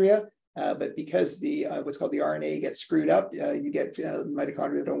mitochondria, but because the what's called the RNA gets screwed up, you get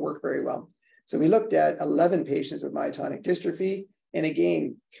mitochondria that don't work very well. So we looked at 11 patients with myotonic dystrophy. And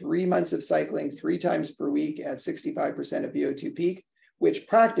again, 3 months of cycling 3 times per week at 65% of VO2 peak, which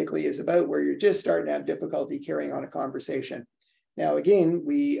practically is about where you're just starting to have difficulty carrying on a conversation. Now, again,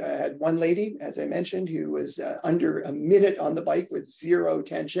 we had one lady, as I mentioned, who was under a minute on the bike with 0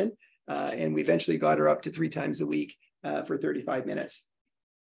 tension. And we eventually got her up to 3 times a week for 35 minutes.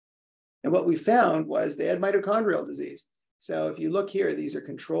 And what we found was they had mitochondrial disease. So if you look here, these are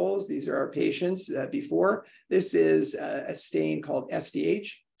controls. These are our patients before. This is a stain called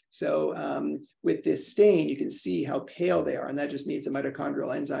SDH. So with this stain, you can see how pale they are. And that just means the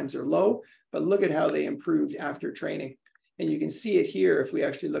mitochondrial enzymes are low. But look at how they improved after training. And you can see it here if we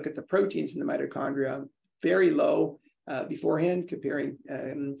actually look at the proteins in the mitochondria, very low beforehand, comparing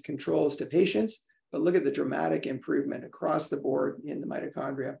controls to patients. But look at the dramatic improvement across the board in the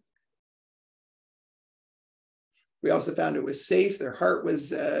mitochondria. We also found it was safe. Their heart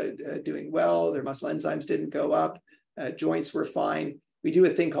was doing well. Their muscle enzymes didn't go up. Joints were fine. We do a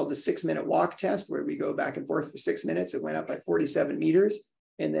thing called the 6-minute walk test where we go back and forth for 6 minutes. It went up by 47 meters.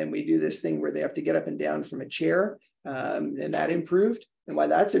 And then we do this thing where they have to get up and down from a chair. And that improved. And why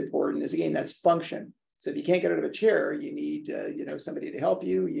that's important is, again, that's function. So if you can't get out of a chair, you need somebody to help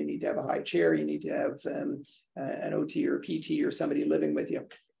you. You need to have a high chair. You need to have an OT or a PT or somebody living with you.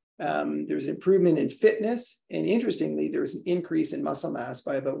 There's improvement in fitness. And interestingly, there was an increase in muscle mass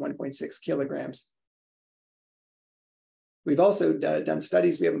by about 1.6 kilograms. We've also done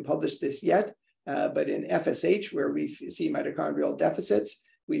studies, we haven't published this yet, but in FSH, where we see mitochondrial deficits,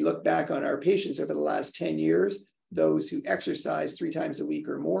 we look back on our patients over the last 10 years, those who exercised 3 times a week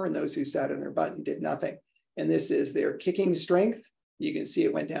or more, and those who sat on their butt and did nothing. And this is their kicking strength. You can see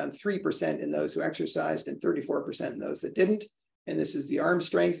it went down 3% in those who exercised and 34% in those that didn't. And this is the arm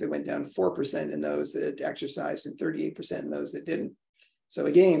strength that went down 4% in those that exercised and 38% in those that didn't. So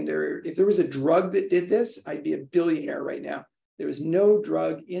again, if there was a drug that did this, I'd be a billionaire right now. There is no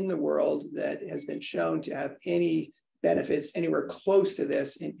drug in the world that has been shown to have any benefits anywhere close to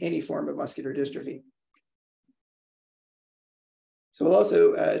this in any form of muscular dystrophy. So we'll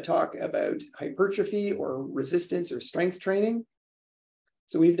also talk about hypertrophy or resistance or strength training.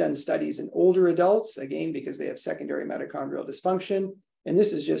 So we've done studies in older adults, again, because they have secondary mitochondrial dysfunction. And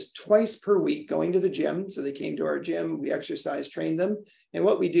this is just twice per week going to the gym. So they came to our gym, we exercise, trained them. And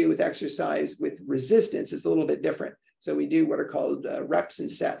what we do with exercise with resistance is a little bit different. So we do what are called reps and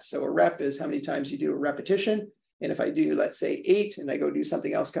sets. So a rep is how many times you do a repetition. And if I do, let's say 8, and I go do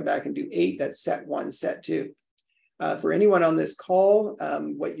something else, come back and do 8, that's set 1, set 2. For anyone on this call,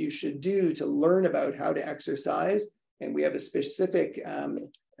 what you should do to learn about how to exercise, and we have a specific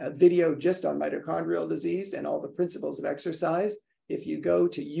video just on mitochondrial disease and all the principles of exercise. If you go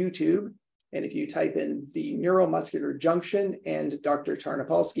to YouTube and if you type in the neuromuscular junction and Dr.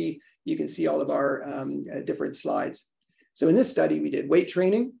 Tarnopolsky, you can see all of our different slides. So in this study, we did weight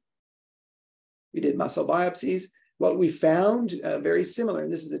training. We did muscle biopsies. What we found very similar,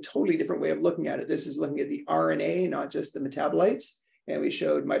 and this is a totally different way of looking at it. This is looking at the RNA, not just the metabolites. And we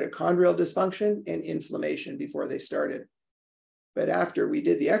showed mitochondrial dysfunction and inflammation before they started. But after we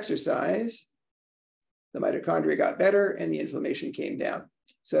did the exercise, the mitochondria got better and the inflammation came down.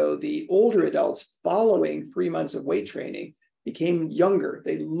 So the older adults following 3 months of weight training became younger.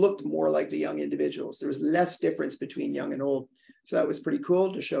 They looked more like the young individuals. There was less difference between young and old. So that was pretty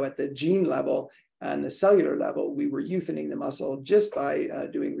cool to show at the gene level and the cellular level, we were youthening the muscle just by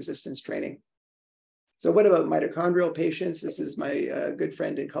doing resistance training. So what about mitochondrial patients? This is my good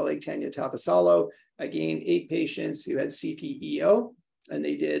friend and colleague, Tanya Tapasalo. Again, 8 patients who had CPEO, and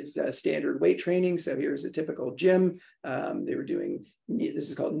they did standard weight training. So here's a typical gym. They were doing, this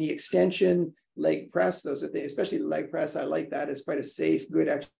is called knee extension, leg press. Those are things, especially the leg press. I like that. It's quite a safe, good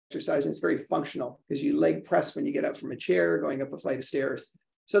exercise. And it's very functional because you leg press when you get up from a chair, going up a flight of stairs.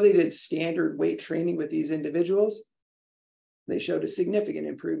 So they did standard weight training with these individuals. They showed a significant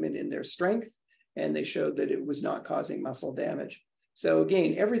improvement in their strength, and they showed that it was not causing muscle damage. So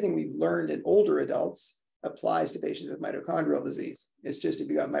again, everything we've learned in older adults applies to patients with mitochondrial disease. It's just if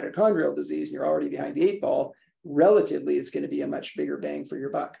you got mitochondrial disease and you're already behind the 8 ball, relatively, it's going to be a much bigger bang for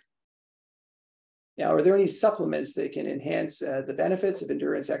your buck. Now, are there any supplements that can enhance the benefits of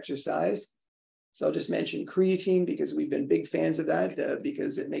endurance exercise? So I'll just mention creatine because we've been big fans of that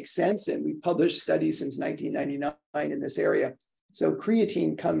because it makes sense. And we've published studies since 1999 in this area. So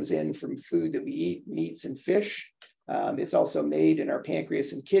creatine comes in from food that we eat, meats and fish. It's also made in our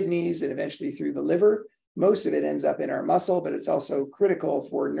pancreas and kidneys and eventually through the liver. Most of it ends up in our muscle, but it's also critical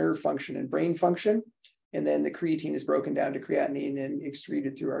for nerve function and brain function. And then the creatine is broken down to creatinine and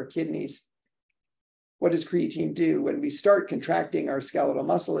excreted through our kidneys. What does creatine do? When we start contracting our skeletal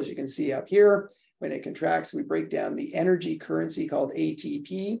muscle, as you can see up here, when it contracts, we break down the energy currency called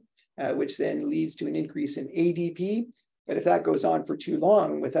ATP, which then leads to an increase in ADP. But if that goes on for too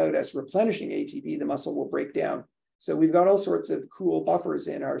long without us replenishing ATP, the muscle will break down. So we've got all sorts of cool buffers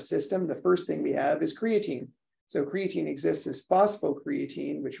in our system. The first thing we have is creatine. So creatine exists as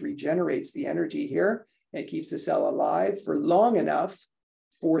phosphocreatine, which regenerates the energy here and keeps the cell alive for long enough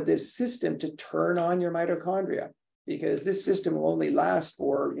for this system to turn on your mitochondria, because this system will only last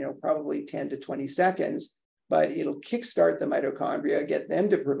for, probably 10 to 20 seconds, but it'll kickstart the mitochondria, get them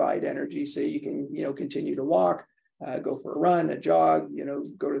to provide energy so you can, continue to walk, go for a run, a jog,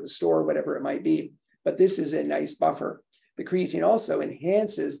 go to the store, whatever it might be. But this is a nice buffer. The creatine also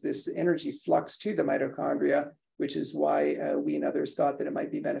enhances this energy flux to the mitochondria, which is why we and others thought that it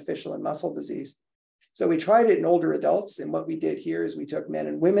might be beneficial in muscle disease. So we tried it in older adults, and what we did here is we took men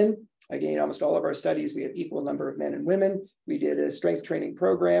and women. Again, almost all of our studies, we have equal number of men and women. We did a strength training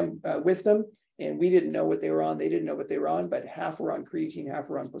program with them, and we didn't know what they were on. They didn't know what they were on, but half were on creatine, half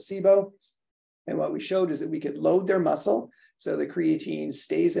were on placebo. And what we showed is that we could load their muscle, so the creatine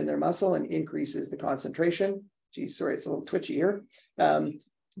stays in their muscle and increases the concentration. Geez, sorry, it's a little twitchy here.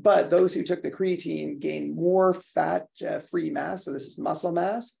 But those who took the creatine gained more fat-free mass, so this is muscle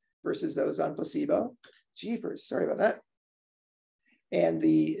mass, versus those on placebo. Jeepers, sorry about that. And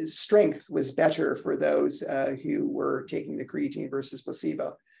the strength was better for those who were taking the creatine versus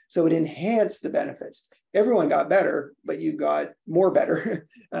placebo. So it enhanced the benefits. Everyone got better, but you got more better.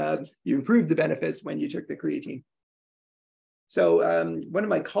 You improved the benefits when you took the creatine. So one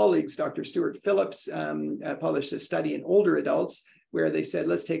of my colleagues, Dr. Stuart Phillips, published a study in older adults where they said,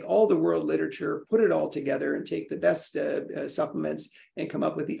 let's take all the world literature, put it all together and take the best supplements and come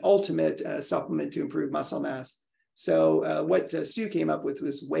up with the ultimate supplement to improve muscle mass. So what Stu came up with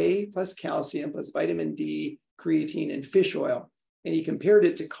was whey plus calcium plus vitamin D, creatine, and fish oil. And he compared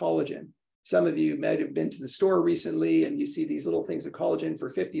it to collagen. Some of you might have been to the store recently and you see these little things of collagen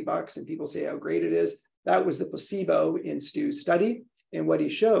for $50 and people say how great it is. That was the placebo in Stu's study. And what he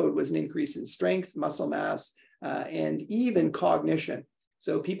showed was an increase in strength, muscle mass, and even cognition.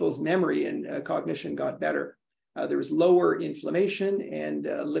 So people's memory and cognition got better. There was lower inflammation and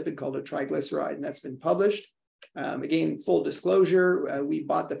a lipid called a triglyceride, and that's been published. Again, full disclosure, we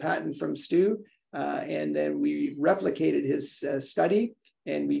bought the patent from Stu, and then we replicated his study,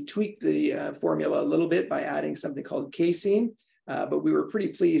 and we tweaked the formula a little bit by adding something called casein. But we were pretty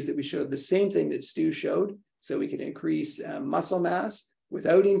pleased that we showed the same thing that Stu showed. So we could increase muscle mass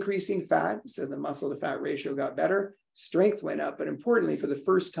without increasing fat. So the muscle to fat ratio got better, strength went up, but importantly, for the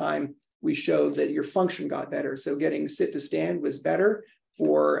first time, we showed that your function got better. So getting sit to stand was better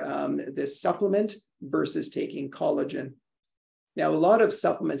for this supplement versus taking collagen. Now, a lot of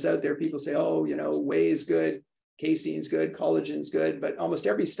supplements out there, people say, oh, whey is good, casein is good, collagen is good, but almost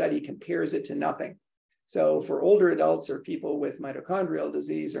every study compares it to nothing. So for older adults or people with mitochondrial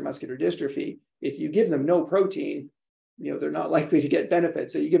disease or muscular dystrophy, if you give them no protein, they're not likely to get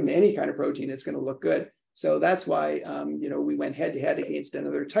benefits. So you give them any kind of protein, it's going to look good. So that's why, we went head to head against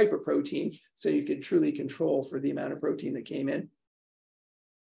another type of protein so you could truly control for the amount of protein that came in.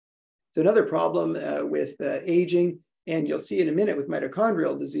 So another problem with aging, and you'll see in a minute with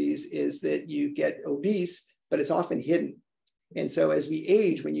mitochondrial disease, is that you get obese, but it's often hidden. And so as we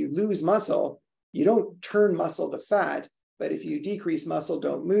age, when you lose muscle, you don't turn muscle to fat, but if you decrease muscle,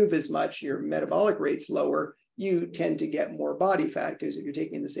 don't move as much, your metabolic rate's lower, you tend to get more body fat, because if you're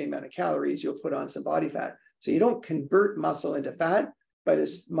taking the same amount of calories, you'll put on some body fat. So you don't convert muscle into fat, but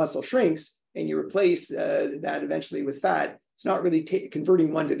as muscle shrinks and you replace that eventually with fat, it's not really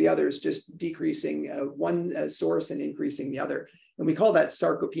converting one to the other, it's just decreasing one source and increasing the other. And we call that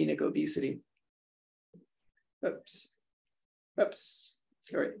sarcopenic obesity. Oops.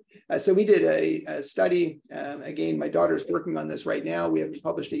 Sorry. So we did a study. Again, my daughter's working on this right now. We haven't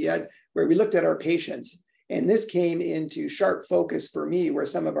published it yet, where we looked at our patients. And this came into sharp focus for me, where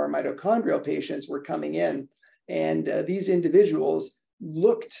some of our mitochondrial patients were coming in. And these individuals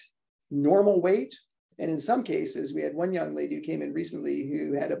looked normal weight. And in some cases, we had one young lady who came in recently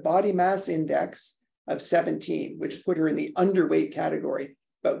who had a body mass index of 17, which put her in the underweight category.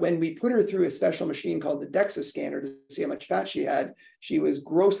 But when we put her through a special machine called the DEXA scanner to see how much fat she had, she was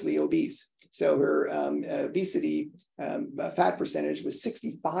grossly obese. So her obesity fat percentage was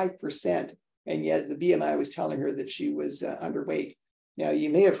 65%, and yet the BMI was telling her that she was underweight. Now, you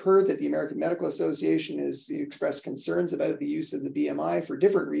may have heard that the American Medical Association has expressed concerns about the use of the BMI for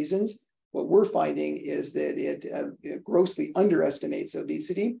different reasons. What we're finding is that it grossly underestimates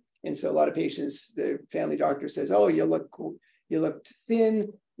obesity. And so a lot of patients, the family doctor says, oh, you look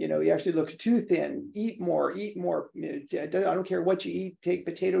thin, you actually look too thin, eat more. I don't care what you eat, take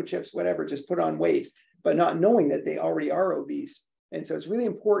potato chips, whatever, just put on weight, but not knowing that they already are obese. And so it's really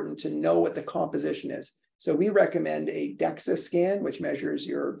important to know what the composition is. So we recommend a DEXA scan, which measures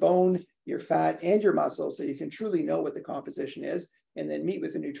your bone, your fat, and your muscle, so you can truly know what the composition is, and then meet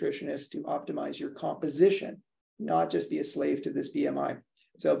with a nutritionist to optimize your composition, not just be a slave to this BMI.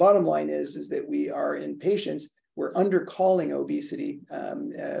 So bottom line is that we are in patients, we're undercalling obesity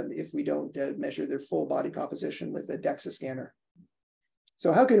if we don't measure their full body composition with a DEXA scanner.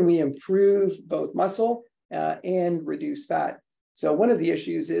 So how can we improve both muscle and reduce fat? So one of the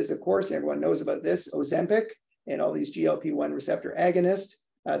issues is, of course, everyone knows about this, Ozempic and all these GLP-1 receptor agonists.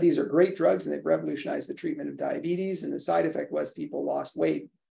 These are great drugs, and they've revolutionized the treatment of diabetes. And the side effect was people lost weight.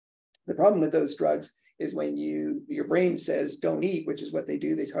 The problem with those drugs is when your brain says don't eat, which is what they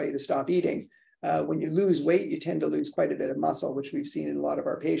do, they tell you to stop eating. When you lose weight, you tend to lose quite a bit of muscle, which we've seen in a lot of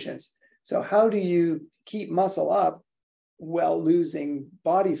our patients. So how do you keep muscle up while losing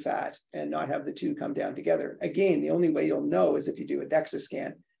body fat and not have the two come down together? Again, the only way you'll know is if you do a DEXA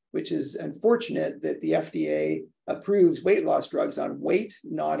scan, which is unfortunate that the FDA approves weight loss drugs on weight,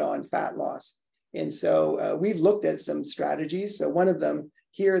 not on fat loss. And so we've looked at some strategies. So one of them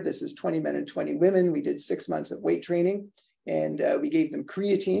here, this is 20 men and 20 women. We did 6 months of weight training, and we gave them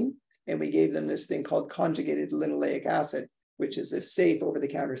creatine, and we gave them this thing called conjugated linoleic acid, which is a safe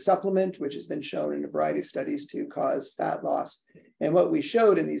over-the-counter supplement, which has been shown in a variety of studies to cause fat loss. And what we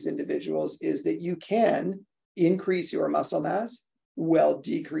showed in these individuals is that you can increase your muscle mass while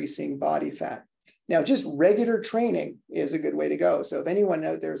decreasing body fat. Now, just regular training is a good way to go. So if anyone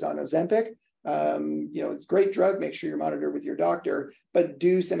out there is on Ozempic, it's a great drug, make sure you're monitored with your doctor, but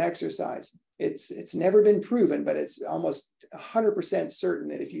do some exercise. It's never been proven, but it's almost 100% certain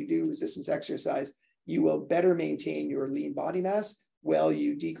that if you do resistance exercise, you will better maintain your lean body mass while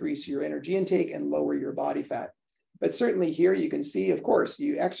you decrease your energy intake and lower your body fat. But certainly here you can see, of course,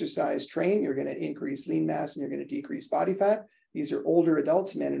 you exercise, train, you're going to increase lean mass and you're going to decrease body fat. These are older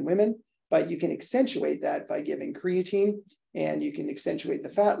adults, men and women, but you can accentuate that by giving creatine, and you can accentuate the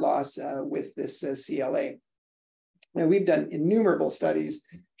fat loss with this CLA. Now, we've done innumerable studies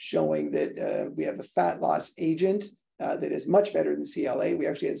showing that we have a fat loss agent that is much better than CLA. We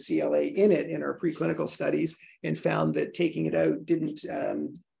actually had CLA in it in our preclinical studies and found that taking it out didn't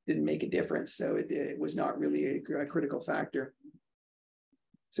make a difference. So it was not really a critical factor.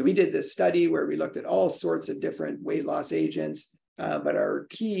 So we did this study where we looked at all sorts of different weight loss agents, but our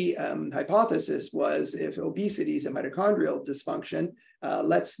key hypothesis was if obesity is a mitochondrial dysfunction,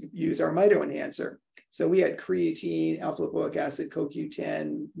 let's use our mito enhancer. So we had creatine, alpha-lipoic acid,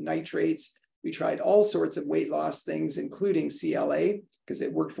 CoQ10, nitrates. We tried all sorts of weight loss things, including CLA, because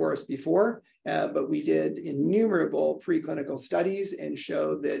it worked for us before, but we did innumerable preclinical studies and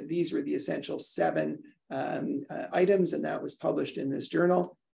showed that these were the essential 7 items, and that was published in this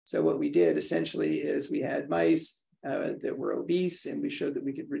journal. So what we did essentially is we had mice that were obese, and we showed that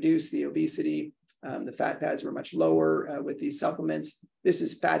we could reduce the obesity. The fat pads were much lower with these supplements. This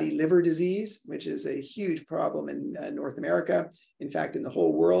is fatty liver disease, which is a huge problem in North America, in fact, in the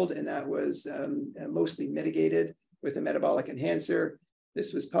whole world, and that was mostly mitigated with a metabolic enhancer.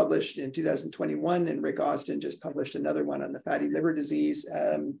 This was published in 2021, and Rick Austin just published another one on the fatty liver disease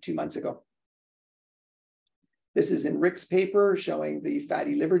 2 months ago. This is in Rick's paper showing the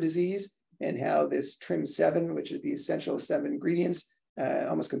fatty liver disease and how this TRIM7, which is the essential 7 ingredients,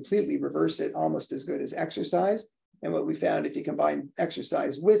 almost completely reversed it, almost as good as exercise. And what we found, if you combine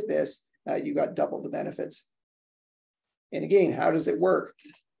exercise with this, you got double the benefits. And again, how does it work?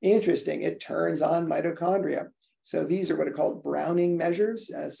 Interesting, it turns on mitochondria. So these are what are called browning measures.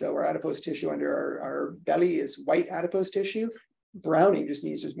 So our adipose tissue under our belly is white adipose tissue. Browning just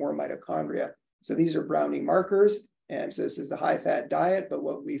means there's more mitochondria. So these are browning markers. And so this is the high-fat diet, but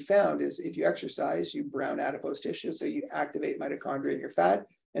what we found is if you exercise, you brown adipose tissue, so you activate mitochondria in your fat,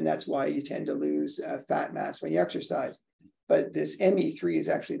 and that's why you tend to lose fat mass when you exercise. But this ME3 is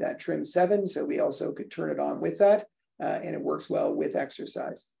actually that TRIM7, so we also could turn it on with that, and it works well with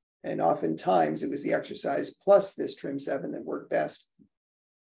exercise. And oftentimes it was the exercise plus this TRIM7 that worked best.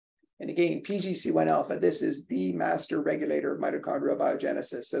 And again, PGC1 alpha, this is the master regulator of mitochondrial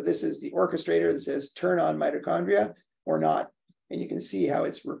biogenesis. So this is the orchestrator that says turn on mitochondria or not. And you can see how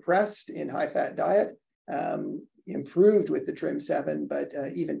it's repressed in high-fat diet, improved with the TRiM7, but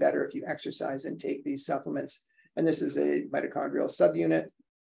even better if you exercise and take these supplements. And this is a mitochondrial subunit.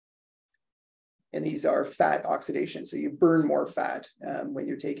 And these are fat oxidation. So you burn more fat when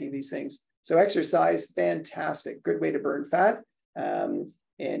you're taking these things. So exercise, fantastic, good way to burn fat.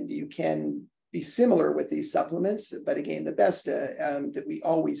 And you can be similar with these supplements. But again, the best that we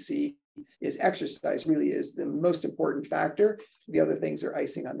always see is exercise really is the most important factor. The other things are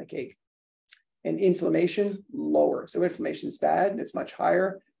icing on the cake. And inflammation, lower. So inflammation is bad and it's much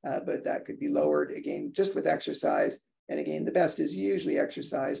higher, but that could be lowered again, just with exercise. And again, the best is usually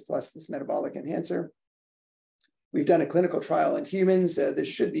exercise plus this metabolic enhancer. We've done a clinical trial in humans. This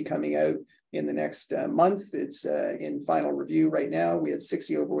should be coming out in the next month. It's in final review right now. We had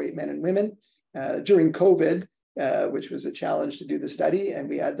 60 overweight men and women during COVID, which was a challenge to do the study. And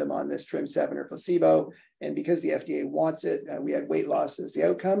we had them on this TRiM7 or placebo. And because the FDA wants it, we had weight loss as the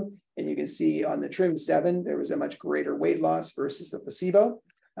outcome. And you can see on the TRiM7, there was a much greater weight loss versus the placebo.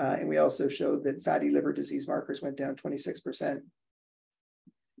 And we also showed that fatty liver disease markers went down 26%.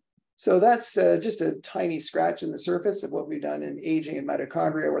 So that's just a tiny scratch in the surface of what we've done in aging and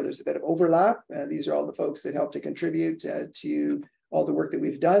mitochondria, where there's a bit of overlap. These are all the folks that help to contribute to all the work that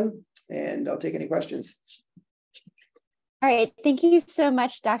we've done. And I'll take any questions. All right. Thank you so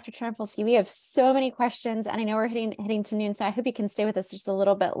much, Dr. Tarnopolsky. We have so many questions, and I know we're hitting to noon, so I hope you can stay with us just a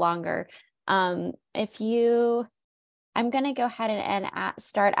little bit longer. I'm going to go ahead and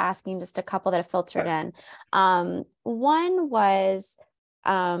start asking just a couple that have filtered in. One was,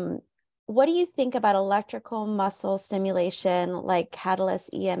 what do you think about electrical muscle stimulation like Catalyst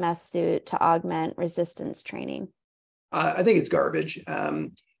EMS suit to augment resistance training? I think it's garbage.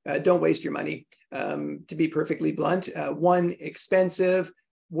 Don't waste your money. To be perfectly blunt, one, expensive.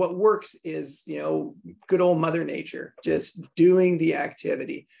 What works is, good old Mother Nature, just doing the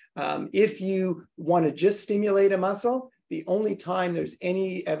activity. If you want to just stimulate a muscle, the only time there's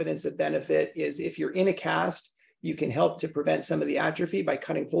any evidence of benefit is if you're in a cast. You can help to prevent some of the atrophy by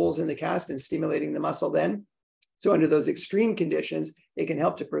cutting holes in the cast and stimulating the muscle then. So under those extreme conditions, it can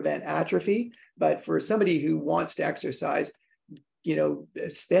help to prevent atrophy. But for somebody who wants to exercise,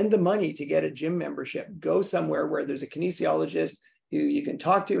 spend the money to get a gym membership. Go somewhere where there's a kinesiologist who you can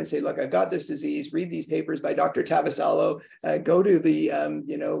talk to and say, look, I've got this disease, read these papers by Dr. Tavasalo, go to the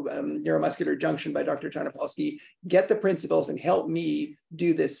neuromuscular junction by Dr. Tarnopolsky, get the principles and help me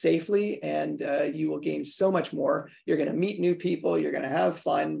do this safely. And you will gain so much more. You're going to meet new people. You're going to have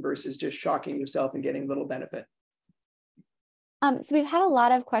fun versus just shocking yourself and getting little benefit. So we've had a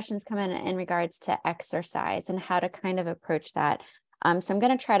lot of questions come in regards to exercise and how to kind of approach that. So I'm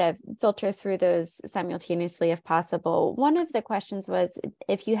going to try to filter through those simultaneously if possible. One of the questions was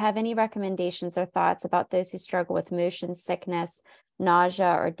if you have any recommendations or thoughts about those who struggle with motion sickness,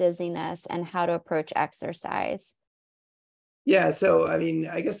 nausea, or dizziness, and how to approach exercise. Yeah, so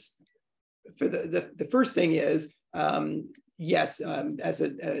I guess for the first thing is, yes, as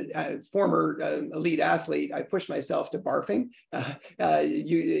a former elite athlete, I push myself to barfing.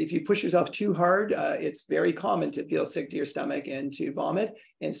 If you push yourself too hard, it's very common to feel sick to your stomach and to vomit.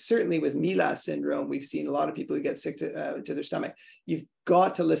 And certainly with MELAS syndrome, we've seen a lot of people who get sick to their stomach. You've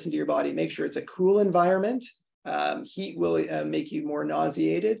got to listen to your body. Make sure it's a cool environment. Heat will make you more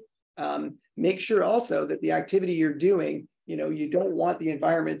nauseated. Make sure also that the activity you're doing, you don't want the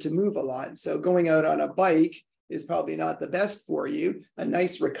environment to move a lot. So going out on a bike is probably not the best for you. A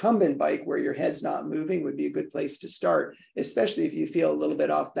nice recumbent bike where your head's not moving would be a good place to start, especially if you feel a little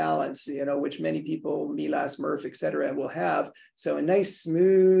bit off balance, which many people, MELAS, MRF, et cetera, will have. So a nice,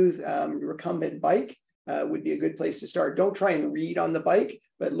 smooth, recumbent bike would be a good place to start. Don't try and read on the bike,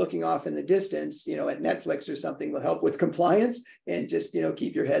 but looking off in the distance, at Netflix or something will help with compliance and just,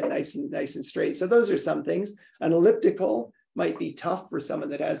 keep your head nice and straight. So those are some things. An elliptical might be tough for someone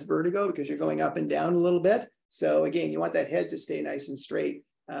that has vertigo because you're going up and down a little bit. So again, you want that head to stay nice and straight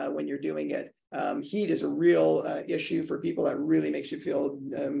when you're doing it. Heat is a real issue for people that really makes you feel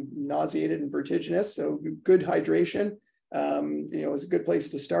nauseated and vertiginous. So good hydration, is a good place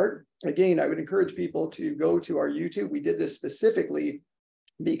to start. Again, I would encourage people to go to our YouTube. We did this specifically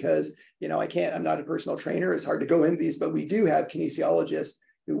because, I'm not a personal trainer. It's hard to go into these, but we do have kinesiologists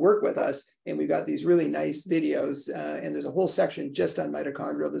who work with us. And we've got these really nice videos. And there's a whole section just on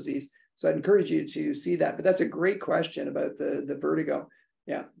mitochondrial disease. So I'd encourage you to see that. But that's a great question about the vertigo.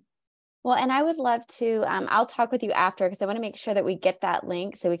 Yeah. Well, and I would love to, I'll talk with you after because I want to make sure that we get that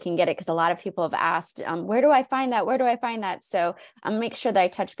link so we can get it, because a lot of people have asked, where do I find that? Where do I find that? So I'll make sure that I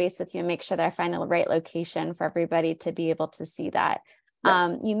touch base with you and make sure that I find the right location for everybody to be able to see that.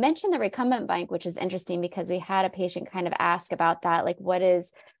 Yeah. You mentioned the recumbent bike, which is interesting because we had a patient kind of ask about that. Like, what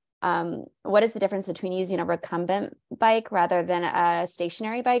is the difference between using a recumbent bike rather than a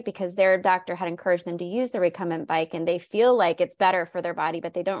stationary bike? Because their doctor had encouraged them to use the recumbent bike and they feel like it's better for their body,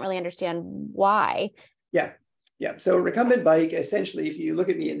 but they don't really understand why. Yeah. Yeah. So recumbent bike, essentially, if you look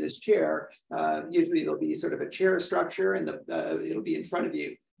at me in this chair, usually there'll be sort of a chair structure and it'll be in front of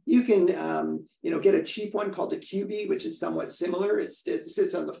you. You can, get a cheap one called a QB, which is somewhat similar. It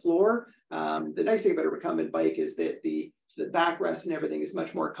sits on the floor. The nice thing about a recumbent bike is that the backrest and everything is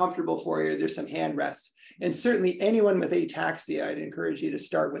much more comfortable for you. There's some hand rests. And certainly anyone with ataxia, I'd encourage you to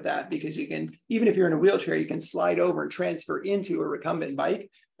start with that, because you can, even if you're in a wheelchair, you can slide over and transfer into a recumbent bike.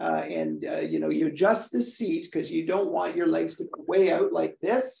 You adjust the seat because you don't want your legs to go way out like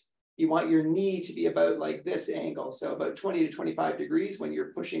this. You want your knee to be about like this angle. So about 20 to 25 degrees when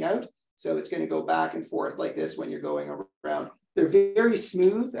you're pushing out. So it's going to go back and forth like this when you're going around. They're very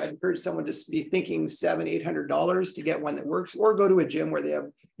smooth. I'd encourage someone to be thinking $700-800 to get one that works, or go to a gym where they have,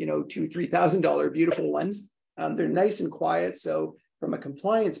 $2,000-3,000 beautiful ones. They're nice and quiet. So from a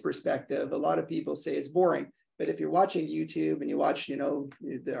compliance perspective, a lot of people say it's boring. But if you're watching YouTube and you watch,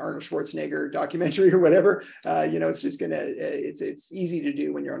 the Arnold Schwarzenegger documentary or whatever, it's just it's easy to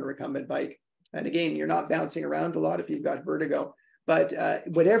do when you're on a recumbent bike. And again, you're not bouncing around a lot if you've got vertigo. But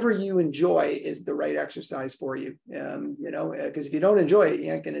whatever you enjoy is the right exercise for you, because if you don't enjoy it,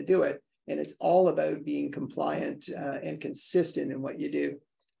 you ain't going to do it. And it's all about being compliant and consistent in what you do.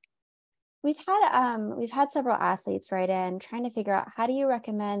 We've had several athletes write in trying to figure out, how do you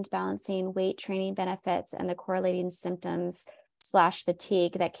recommend balancing weight training benefits and the correlating symptoms /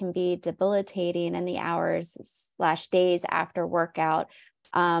 fatigue that can be debilitating in the hours / days after workout.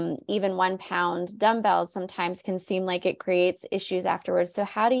 Even 1 pound dumbbells sometimes can seem like it creates issues afterwards. So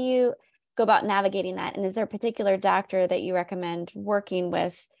how do you go about navigating that? And is there a particular doctor that you recommend working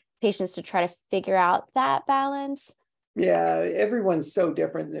with patients to try to figure out that balance? Yeah, everyone's so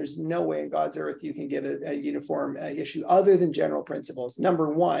different. There's no way in God's earth you can give a uniform issue other than general principles. Number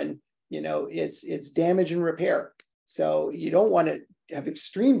one, it's damage and repair. So you don't want to have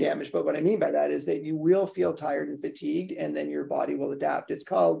extreme damage, but what I mean by that is that you will feel tired and fatigued, and then your body will adapt. It's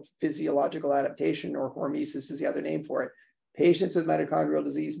called physiological adaptation, or hormesis is the other name for it. Patients with mitochondrial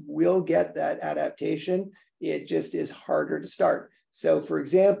disease will get that adaptation. It just is harder to start. So for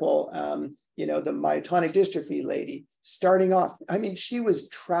example, the myotonic dystrophy lady, starting off, she was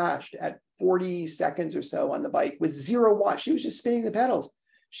trashed at 40 seconds or so on the bike with 0 watts. She was just spinning the pedals.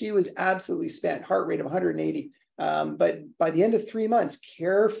 She was absolutely spent, heart rate of 180. But by the end of 3 months,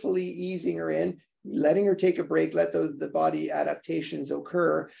 carefully easing her in, letting her take a break, let the body adaptations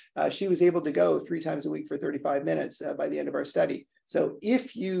occur, she was able to go 3 times a week for 35 minutes by the end of our study. So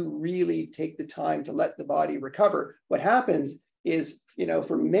if you really take the time to let the body recover, what happens is,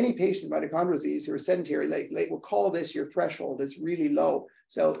 for many patients with mitochondrial disease who are sedentary, we'll call this your threshold. It's really low.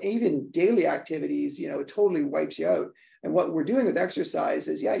 So even daily activities, it totally wipes you out. And what we're doing with exercise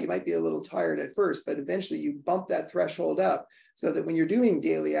is, you might be a little tired at first, but eventually you bump that threshold up so that when you're doing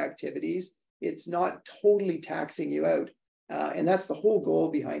daily activities, it's not totally taxing you out. And that's the whole goal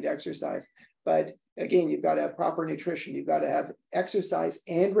behind exercise. But again, you've got to have proper nutrition. You've got to have exercise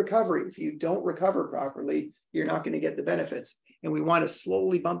and recovery. If you don't recover properly, you're not going to get the benefits. And we want to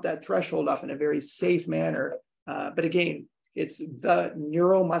slowly bump that threshold up in a very safe manner. But again, it's the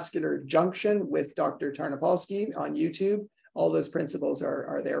neuromuscular junction with Dr. Tarnopolsky on YouTube. All those principles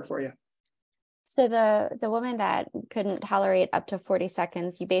are there for you. So the woman that couldn't tolerate up to 40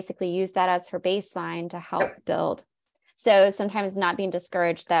 seconds, you basically use that as her baseline to help build. So sometimes not being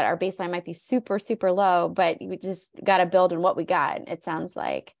discouraged that our baseline might be super, super low, but we just got to build on what we got, it sounds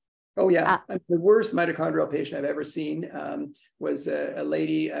like. Oh, yeah. The worst mitochondrial patient I've ever seen was a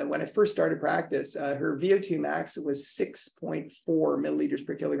lady, when I first started practice, her VO2 max was 6.4 milliliters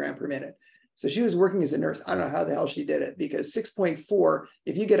per kilogram per minute. So she was working as a nurse. I don't know how the hell she did it, because 6.4,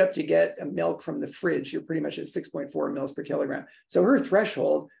 if you get up to get a milk from the fridge, you're pretty much at 6.4 mils per kilogram. So her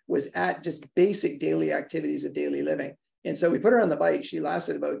threshold was at just basic daily activities of daily living. And so we put her on the bike. She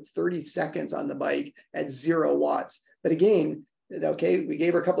lasted about 30 seconds on the bike at 0 watts. But again, we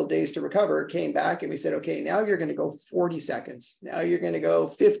gave her a couple of days to recover, came back, and we said, okay, now you're going to go 40 seconds. Now you're going to go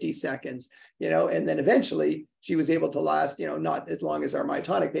 50 seconds, and then eventually she was able to last, not as long as our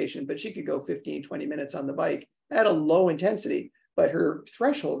myotonic patient, but she could go 15, 20 minutes on the bike at a low intensity. But her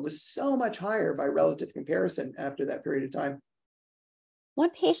threshold was so much higher by relative comparison after that period of time. One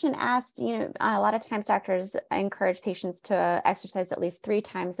patient asked, a lot of times doctors encourage patients to exercise at least 3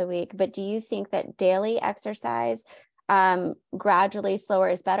 times a week, but do you think that daily exercise gradually slower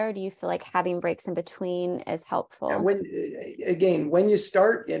is better? Or do you feel like having breaks in between is helpful? And when you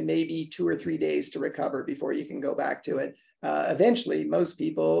start, it may be 2 or 3 days to recover before you can go back to it. Eventually, most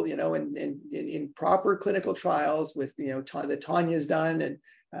people, in proper clinical trials with, that Tanya's done and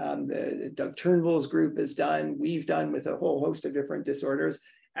the Doug Turnbull's group has done, we've done with a whole host of different disorders.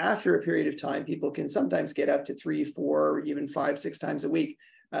 After a period of time, people can sometimes get up to 3, 4, even 5, 6 times a week.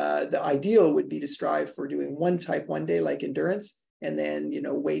 The ideal would be to strive for doing one type one day, like endurance, and then,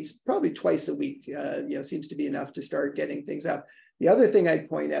 weights probably twice a week, seems to be enough to start getting things up. The other thing I'd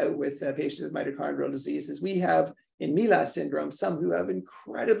point out with patients with mitochondrial disease is we have in MELAS syndrome, some who have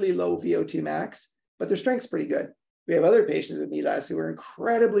incredibly low VO2 max, but their strength's pretty good. We have other patients with MELAS who are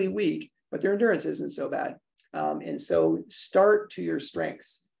incredibly weak, but their endurance isn't so bad. And so start to your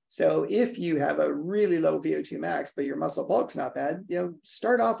strengths. So if you have a really low VO2 max, but your muscle bulk's not bad,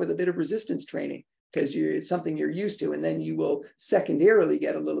 start off with a bit of resistance training because it's something you're used to. And then you will secondarily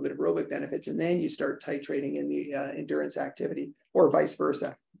get a little bit of aerobic benefits. And then you start titrating in the endurance activity or vice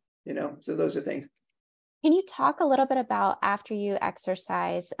versa, so those are things. Can you talk a little bit about after you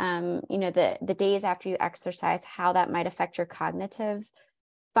exercise, the days after you exercise, how that might affect your cognitive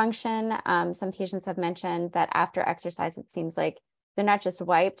function? Some patients have mentioned that after exercise, it seems like they're not just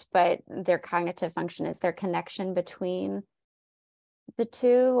wiped, but their cognitive function is their connection between the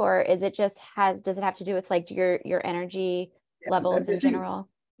two, or is it just does it have to do with like your energy levels in general?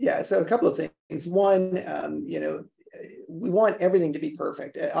 Yeah, so a couple of things. One, we want everything to be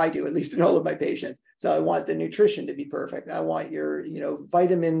perfect. I do, at least in all of my patients. So I want the nutrition to be perfect. I want your,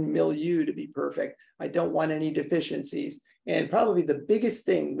 vitamin milieu to be perfect. I don't want any deficiencies. And probably the biggest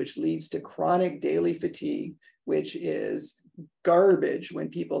thing which leads to chronic daily fatigue, which is garbage when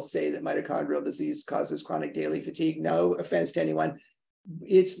people say that mitochondrial disease causes chronic daily fatigue. No offense to anyone.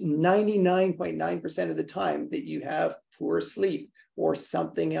 It's 99.9% of the time that you have poor sleep or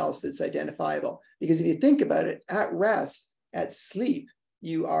something else that's identifiable. Because if you think about it, at rest, at sleep,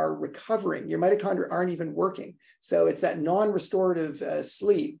 you are recovering. Your mitochondria aren't even working. So it's that non-restorative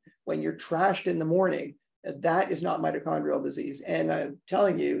sleep when you're trashed in the morning. That is not mitochondrial disease. And I'm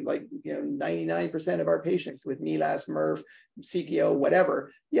telling you, 99% of our patients with MELAS, MRF, CPO,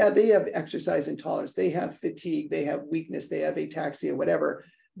 whatever, they have exercise intolerance, they have fatigue, they have weakness, they have ataxia, whatever.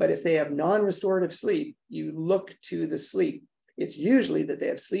 But if they have non-restorative sleep, you look to the sleep. It's usually that they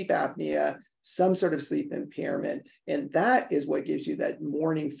have sleep apnea, some sort of sleep impairment. And that is what gives you that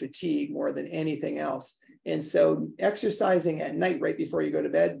morning fatigue more than anything else. And so exercising at night right before you go to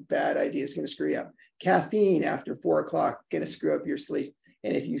bed, bad idea, is going to screw you up. Caffeine after 4 o'clock, going to screw up your sleep.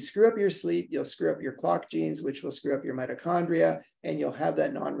 And if you screw up your sleep, you'll screw up your clock genes, which will screw up your mitochondria, and you'll have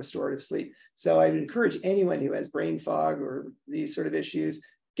that non-restorative sleep. So I'd encourage anyone who has brain fog or these sort of issues,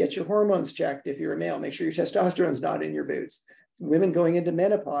 get your hormones checked. If you're a male, make sure your testosterone's not in your boots. Women going into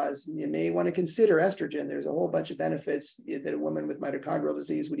menopause, you may want to consider estrogen. There's a whole bunch of benefits that a woman with mitochondrial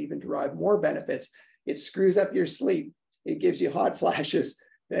disease would even derive more benefits. It screws up your sleep. It gives you hot flashes,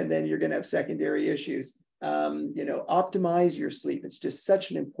 and then you're going to have secondary issues. Optimize your sleep. It's just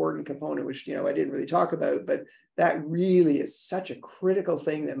such an important component, which, I didn't really talk about, but that really is such a critical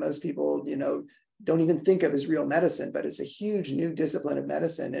thing that most people, don't even think of as real medicine, but it's a huge new discipline of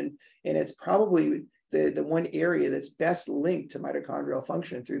medicine. And it's probably the one area that's best linked to mitochondrial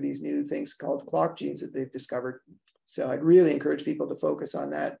function through these new things called clock genes that they've discovered. So I'd really encourage people to focus on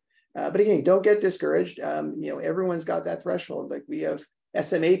that. But again, don't get discouraged. Everyone's got that threshold. Like we have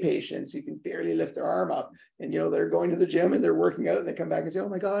SMA patients who can barely lift their arm up, and they're going to the gym and they're working out, and they come back and say, "Oh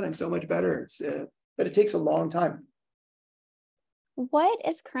my God, I'm so much better." But it takes a long time. What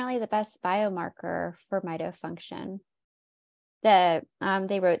is currently the best biomarker for mitofunction? They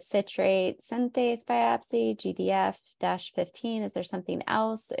wrote citrate synthase biopsy, GDF-15. Is there something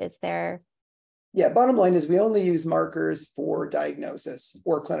else? Is there? Yeah, bottom line is we only use markers for diagnosis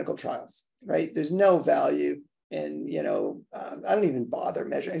or clinical trials, right? There's no value in, I don't even bother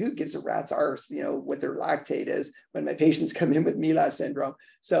measuring. Who gives a rat's arse, what their lactate is when my patients come in with MELAS syndrome.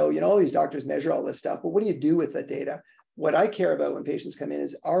 So, all these doctors measure all this stuff, but what do you do with the data? What I care about when patients come in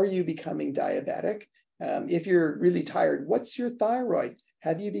is, are you becoming diabetic? If you're really tired, what's your thyroid?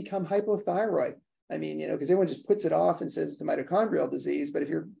 Have you become hypothyroid? I mean, because everyone just puts it off and says it's a mitochondrial disease, but if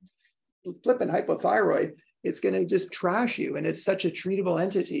you're flipping hypothyroid, it's going to just trash you. And it's such a treatable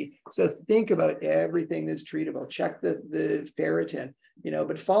entity. So think about everything that's treatable. Check the ferritin,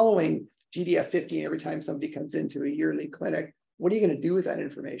 but following GDF-15 every time somebody comes into a yearly clinic what are you going to do with that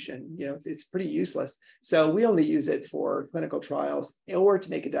information? It's pretty useless. So we only use it for clinical trials or to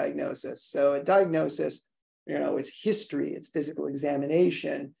make a diagnosis. So a diagnosis, it's history, it's physical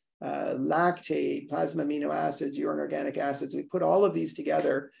examination, lactate, plasma amino acids, urine organic acids. We put all of these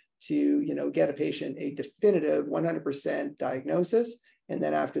together to, get a patient a definitive 100% diagnosis. And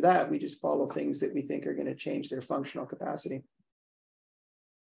then after that, we just follow things that we think are going to change their functional capacity.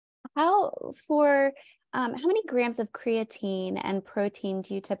 How many grams of creatine and protein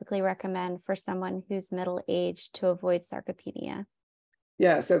do you typically recommend for someone who's middle-aged to avoid sarcopenia?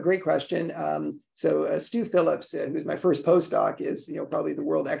 Yeah, so great question. Stu Phillips, who's my first postdoc, is probably the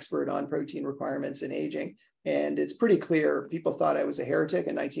world expert on protein requirements in aging. And it's pretty clear. People thought I was a heretic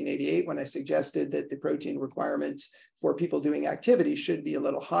in 1988 when I suggested that the protein requirements for people doing activity should be a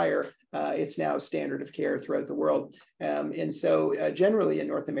little higher. It's now standard of care throughout the world. And so generally in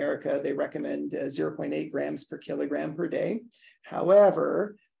North America, they recommend 0.8 grams per kilogram per day.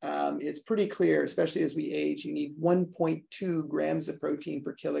 However, it's pretty clear, especially as we age, you need 1.2 grams of protein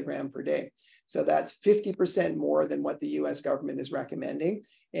per kilogram per day. So that's 50% more than what the US government is recommending.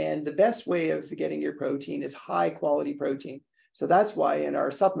 And the best way of getting your protein is high quality protein. So that's why in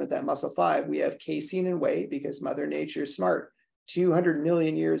our supplement, that Muscle 5, we have casein and whey, because Mother Nature is smart. 200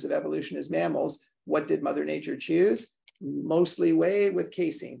 million years of evolution as mammals. What did Mother Nature choose? Mostly whey with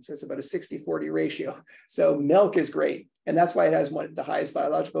casein. So it's about a 60-40 ratio. So milk is great. And that's why it has the highest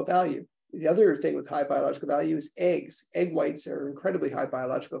biological value. The other thing with high biological value is eggs. Egg whites are incredibly high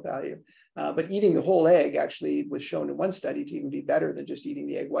biological value. But eating the whole egg actually was shown in one study to even be better than just eating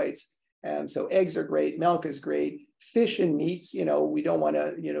the egg whites. So eggs are great. Milk is great. Fish and meats, we don't want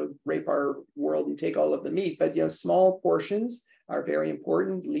to, rape our world and take all of the meat, but, small portions are very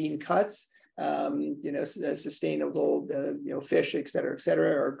important. Lean cuts, sustainable, fish, et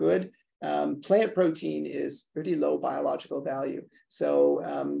cetera, are good. Plant protein is pretty low biological value. So,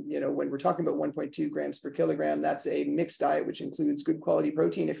 when we're talking about 1.2 grams per kilogram, that's a mixed diet, which includes good quality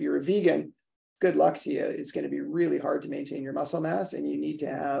protein. If you're a vegan, good luck to you. It's going to be really hard to maintain your muscle mass, and you need to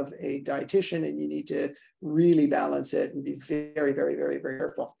have a dietitian, and you need to really balance it and be very, very, very, very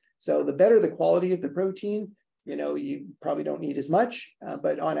careful. So the better the quality of the protein, you probably don't need as much,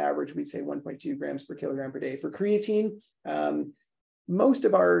 but on average, we'd say 1.2 grams per kilogram per day. For creatine, most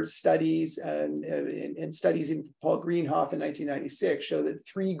of our studies and studies in Paul Greenhoff in 1996 show that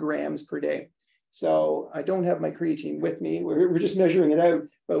 3 grams per day. So I don't have my creatine with me. We're just measuring it out,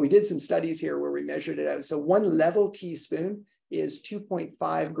 but we did some studies here where we measured it out. So 1 level teaspoon is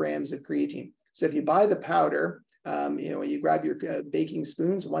 2.5 grams of creatine. So if you buy the powder, you grab your baking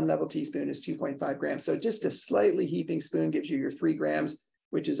spoons, 1 level teaspoon is 2.5 grams. So just a slightly heaping spoon gives you your 3 grams,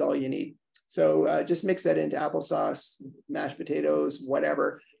 which is all you need. So just mix that into applesauce, mashed potatoes,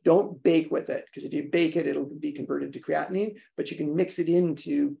 whatever. Don't bake with it, because if you bake it, it'll be converted to creatinine, but you can mix it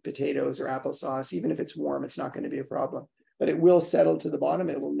into potatoes or applesauce. Even if it's warm, it's not going to be a problem, but it will settle to the bottom.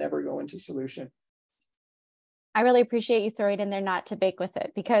 It will never go into solution. I really appreciate you throwing it in there not to bake with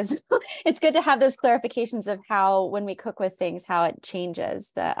it, because it's good to have those clarifications of how, when we cook with things, how it changes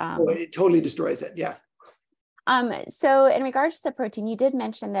the. It totally destroys it. Yeah. So in regards to the protein, you did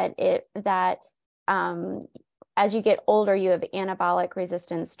mention that as you get older, you have anabolic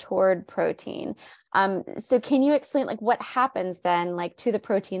resistance toward protein. So can you explain what happens then to the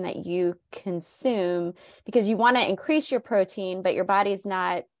protein that you consume, because you want to increase your protein, but your body's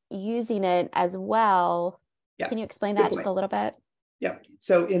not using it as well? Yeah. Can you explain that just a little bit? Yeah.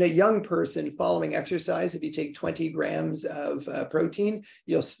 So in a young person following exercise, if you take 20 grams of protein,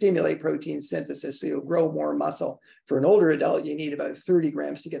 you'll stimulate protein synthesis. So you'll grow more muscle. For an older adult, you need about 30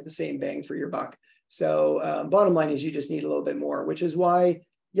 grams to get the same bang for your buck. So bottom line is you just need a little bit more, which is why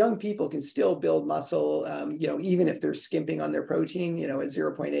young people can still build muscle, even if they're skimping on their protein, at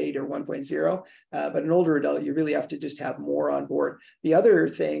 0.8 or 1.0. But an older adult, you really have to just have more on board. The other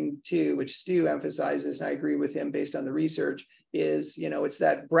thing too, which Stu emphasizes, and I agree with him based on the research, is, it's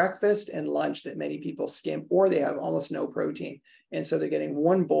that breakfast and lunch that many people skimp, or they have almost no protein. And so they're getting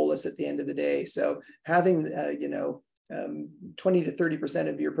one bolus at the end of the day. So having, 20 to 30%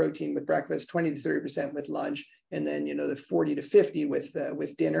 of your protein with breakfast, 20 to 30% with lunch, and then the 40 to 50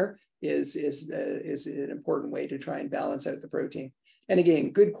 with dinner is an important way to try and balance out the protein. And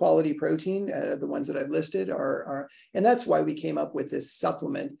again, good quality protein, the ones that I've listed are, and that's why we came up with this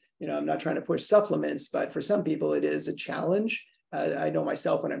supplement. I'm not trying to push supplements, but for some people it is a challenge. I know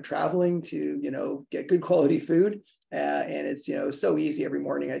myself when I'm traveling to get good quality food, and it's so easy. Every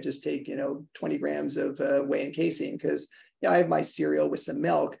morning I just take 20 grams of whey and casein, because I have my cereal with some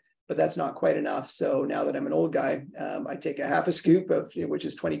milk. but that's not quite enough. So now that I'm an old guy, I take a half a scoop of, which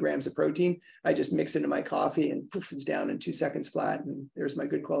is 20 grams of protein. I just mix it into my coffee and poof, it's down in 2 seconds flat. And there's my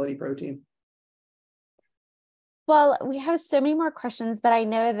good quality protein. Well, we have so many more questions, but I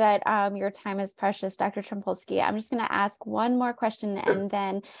know that your time is precious, Dr. Tarnopolsky. I'm just going to ask one more question, and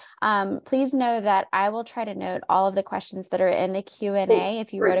then please know that I will try to note all of the questions that are in the Q&A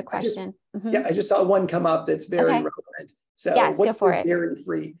if you wrote a question. Yeah, I just saw one come up that's very relevant. So yes, go for it.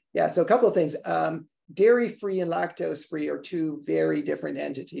 Dairy-free? Yeah, so a couple of things. Dairy-free and lactose-free are two very different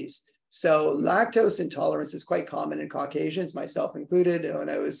entities. So lactose intolerance is quite common in Caucasians, myself included. When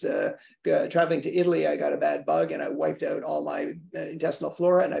I was traveling to Italy, I got a bad bug and I wiped out all my intestinal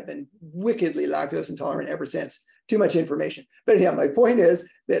flora, and I've been wickedly lactose intolerant ever since. Too much information. But yeah, my point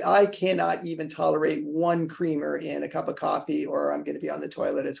is that I cannot even tolerate one creamer in a cup of coffee, or I'm going to be on the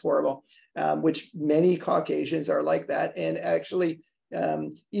toilet. It's horrible, which many Caucasians are like that. And actually,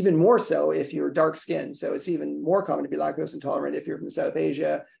 even more so if you're dark skinned. So it's even more common to be lactose intolerant if you're from South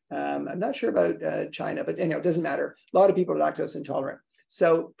Asia. I'm not sure about China, but anyhow, it doesn't matter. A lot of people are lactose intolerant.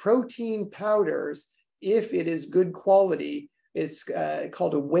 So protein powders, if it is good quality, it's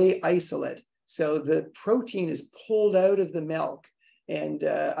called a whey isolate. So the protein is pulled out of the milk. And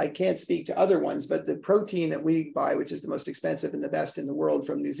I can't speak to other ones, but the protein that we buy, which is the most expensive and the best in the world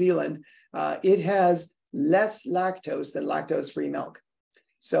from New Zealand, it has less lactose than lactose-free milk.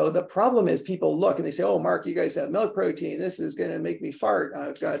 So the problem is people look and they say, oh, Mark, you guys have milk protein. This is going to make me fart.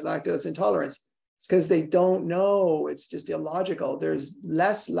 I've got lactose intolerance. It's because they don't know. It's just illogical. There's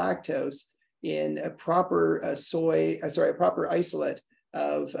less lactose in a proper proper isolate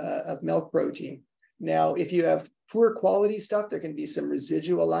of milk protein. Now, if you have poor quality stuff, there can be some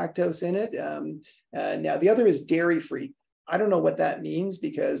residual lactose in it. Now, the other is dairy-free. I don't know what that means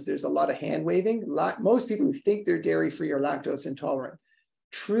because there's a lot of hand waving. Most people who think they're dairy-free are lactose intolerant.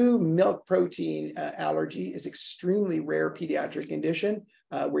 True milk protein allergy is extremely rare pediatric condition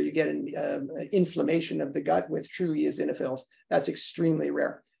where you get an inflammation of the gut with true eosinophils. That's extremely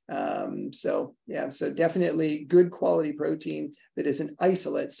rare. So definitely good quality protein that is an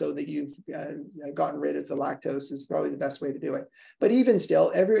isolate so that you've gotten rid of the lactose is probably the best way to do it. But even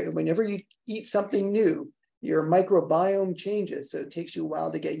still, whenever you eat something new, your microbiome changes. So it takes you a while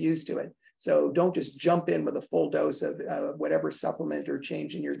to get used to it. So don't just jump in with a full dose of whatever supplement or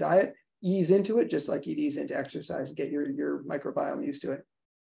change in your diet. Ease into it just like you'd ease into exercise and get your microbiome used to it.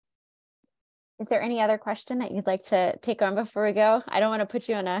 Is there any other question that you'd like to take on before we go? I don't want to put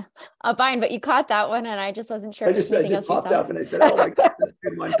you in a bind, but you caught that one and I just wasn't sure. I just popped up and I said, oh my God, that's a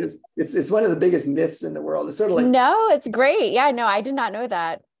good one because it's one of the biggest myths in the world. It's sort of like, no, it's great. Yeah, no, I did not know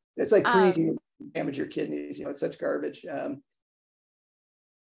that. It's like creatine damage your kidneys. It's such garbage.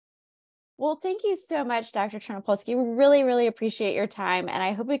 Well, thank you so much, Dr. Tarnopolsky. We really, really appreciate your time. And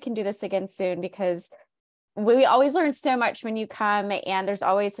I hope we can do this again soon because we always learn so much when you come and there's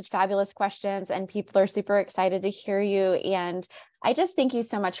always such fabulous questions and people are super excited to hear you. And I just thank you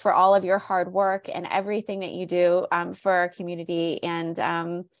so much for all of your hard work and everything that you do for our community.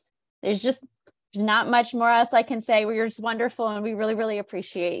 And there's just not much more else I can say. You're just wonderful and we really, really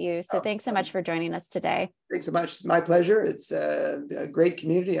appreciate you. So thanks so much for joining us today. Thanks so much. It's my pleasure. It's a great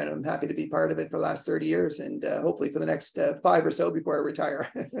community and I'm happy to be part of it for the last 30 years and hopefully for the next 5 or so before I retire.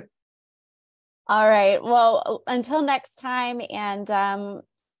 All right. Well, until next time and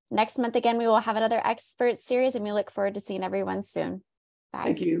next month again, we will have another expert series and we look forward to seeing everyone soon. Bye.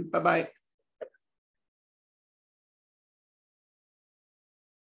 Thank you. Bye-bye.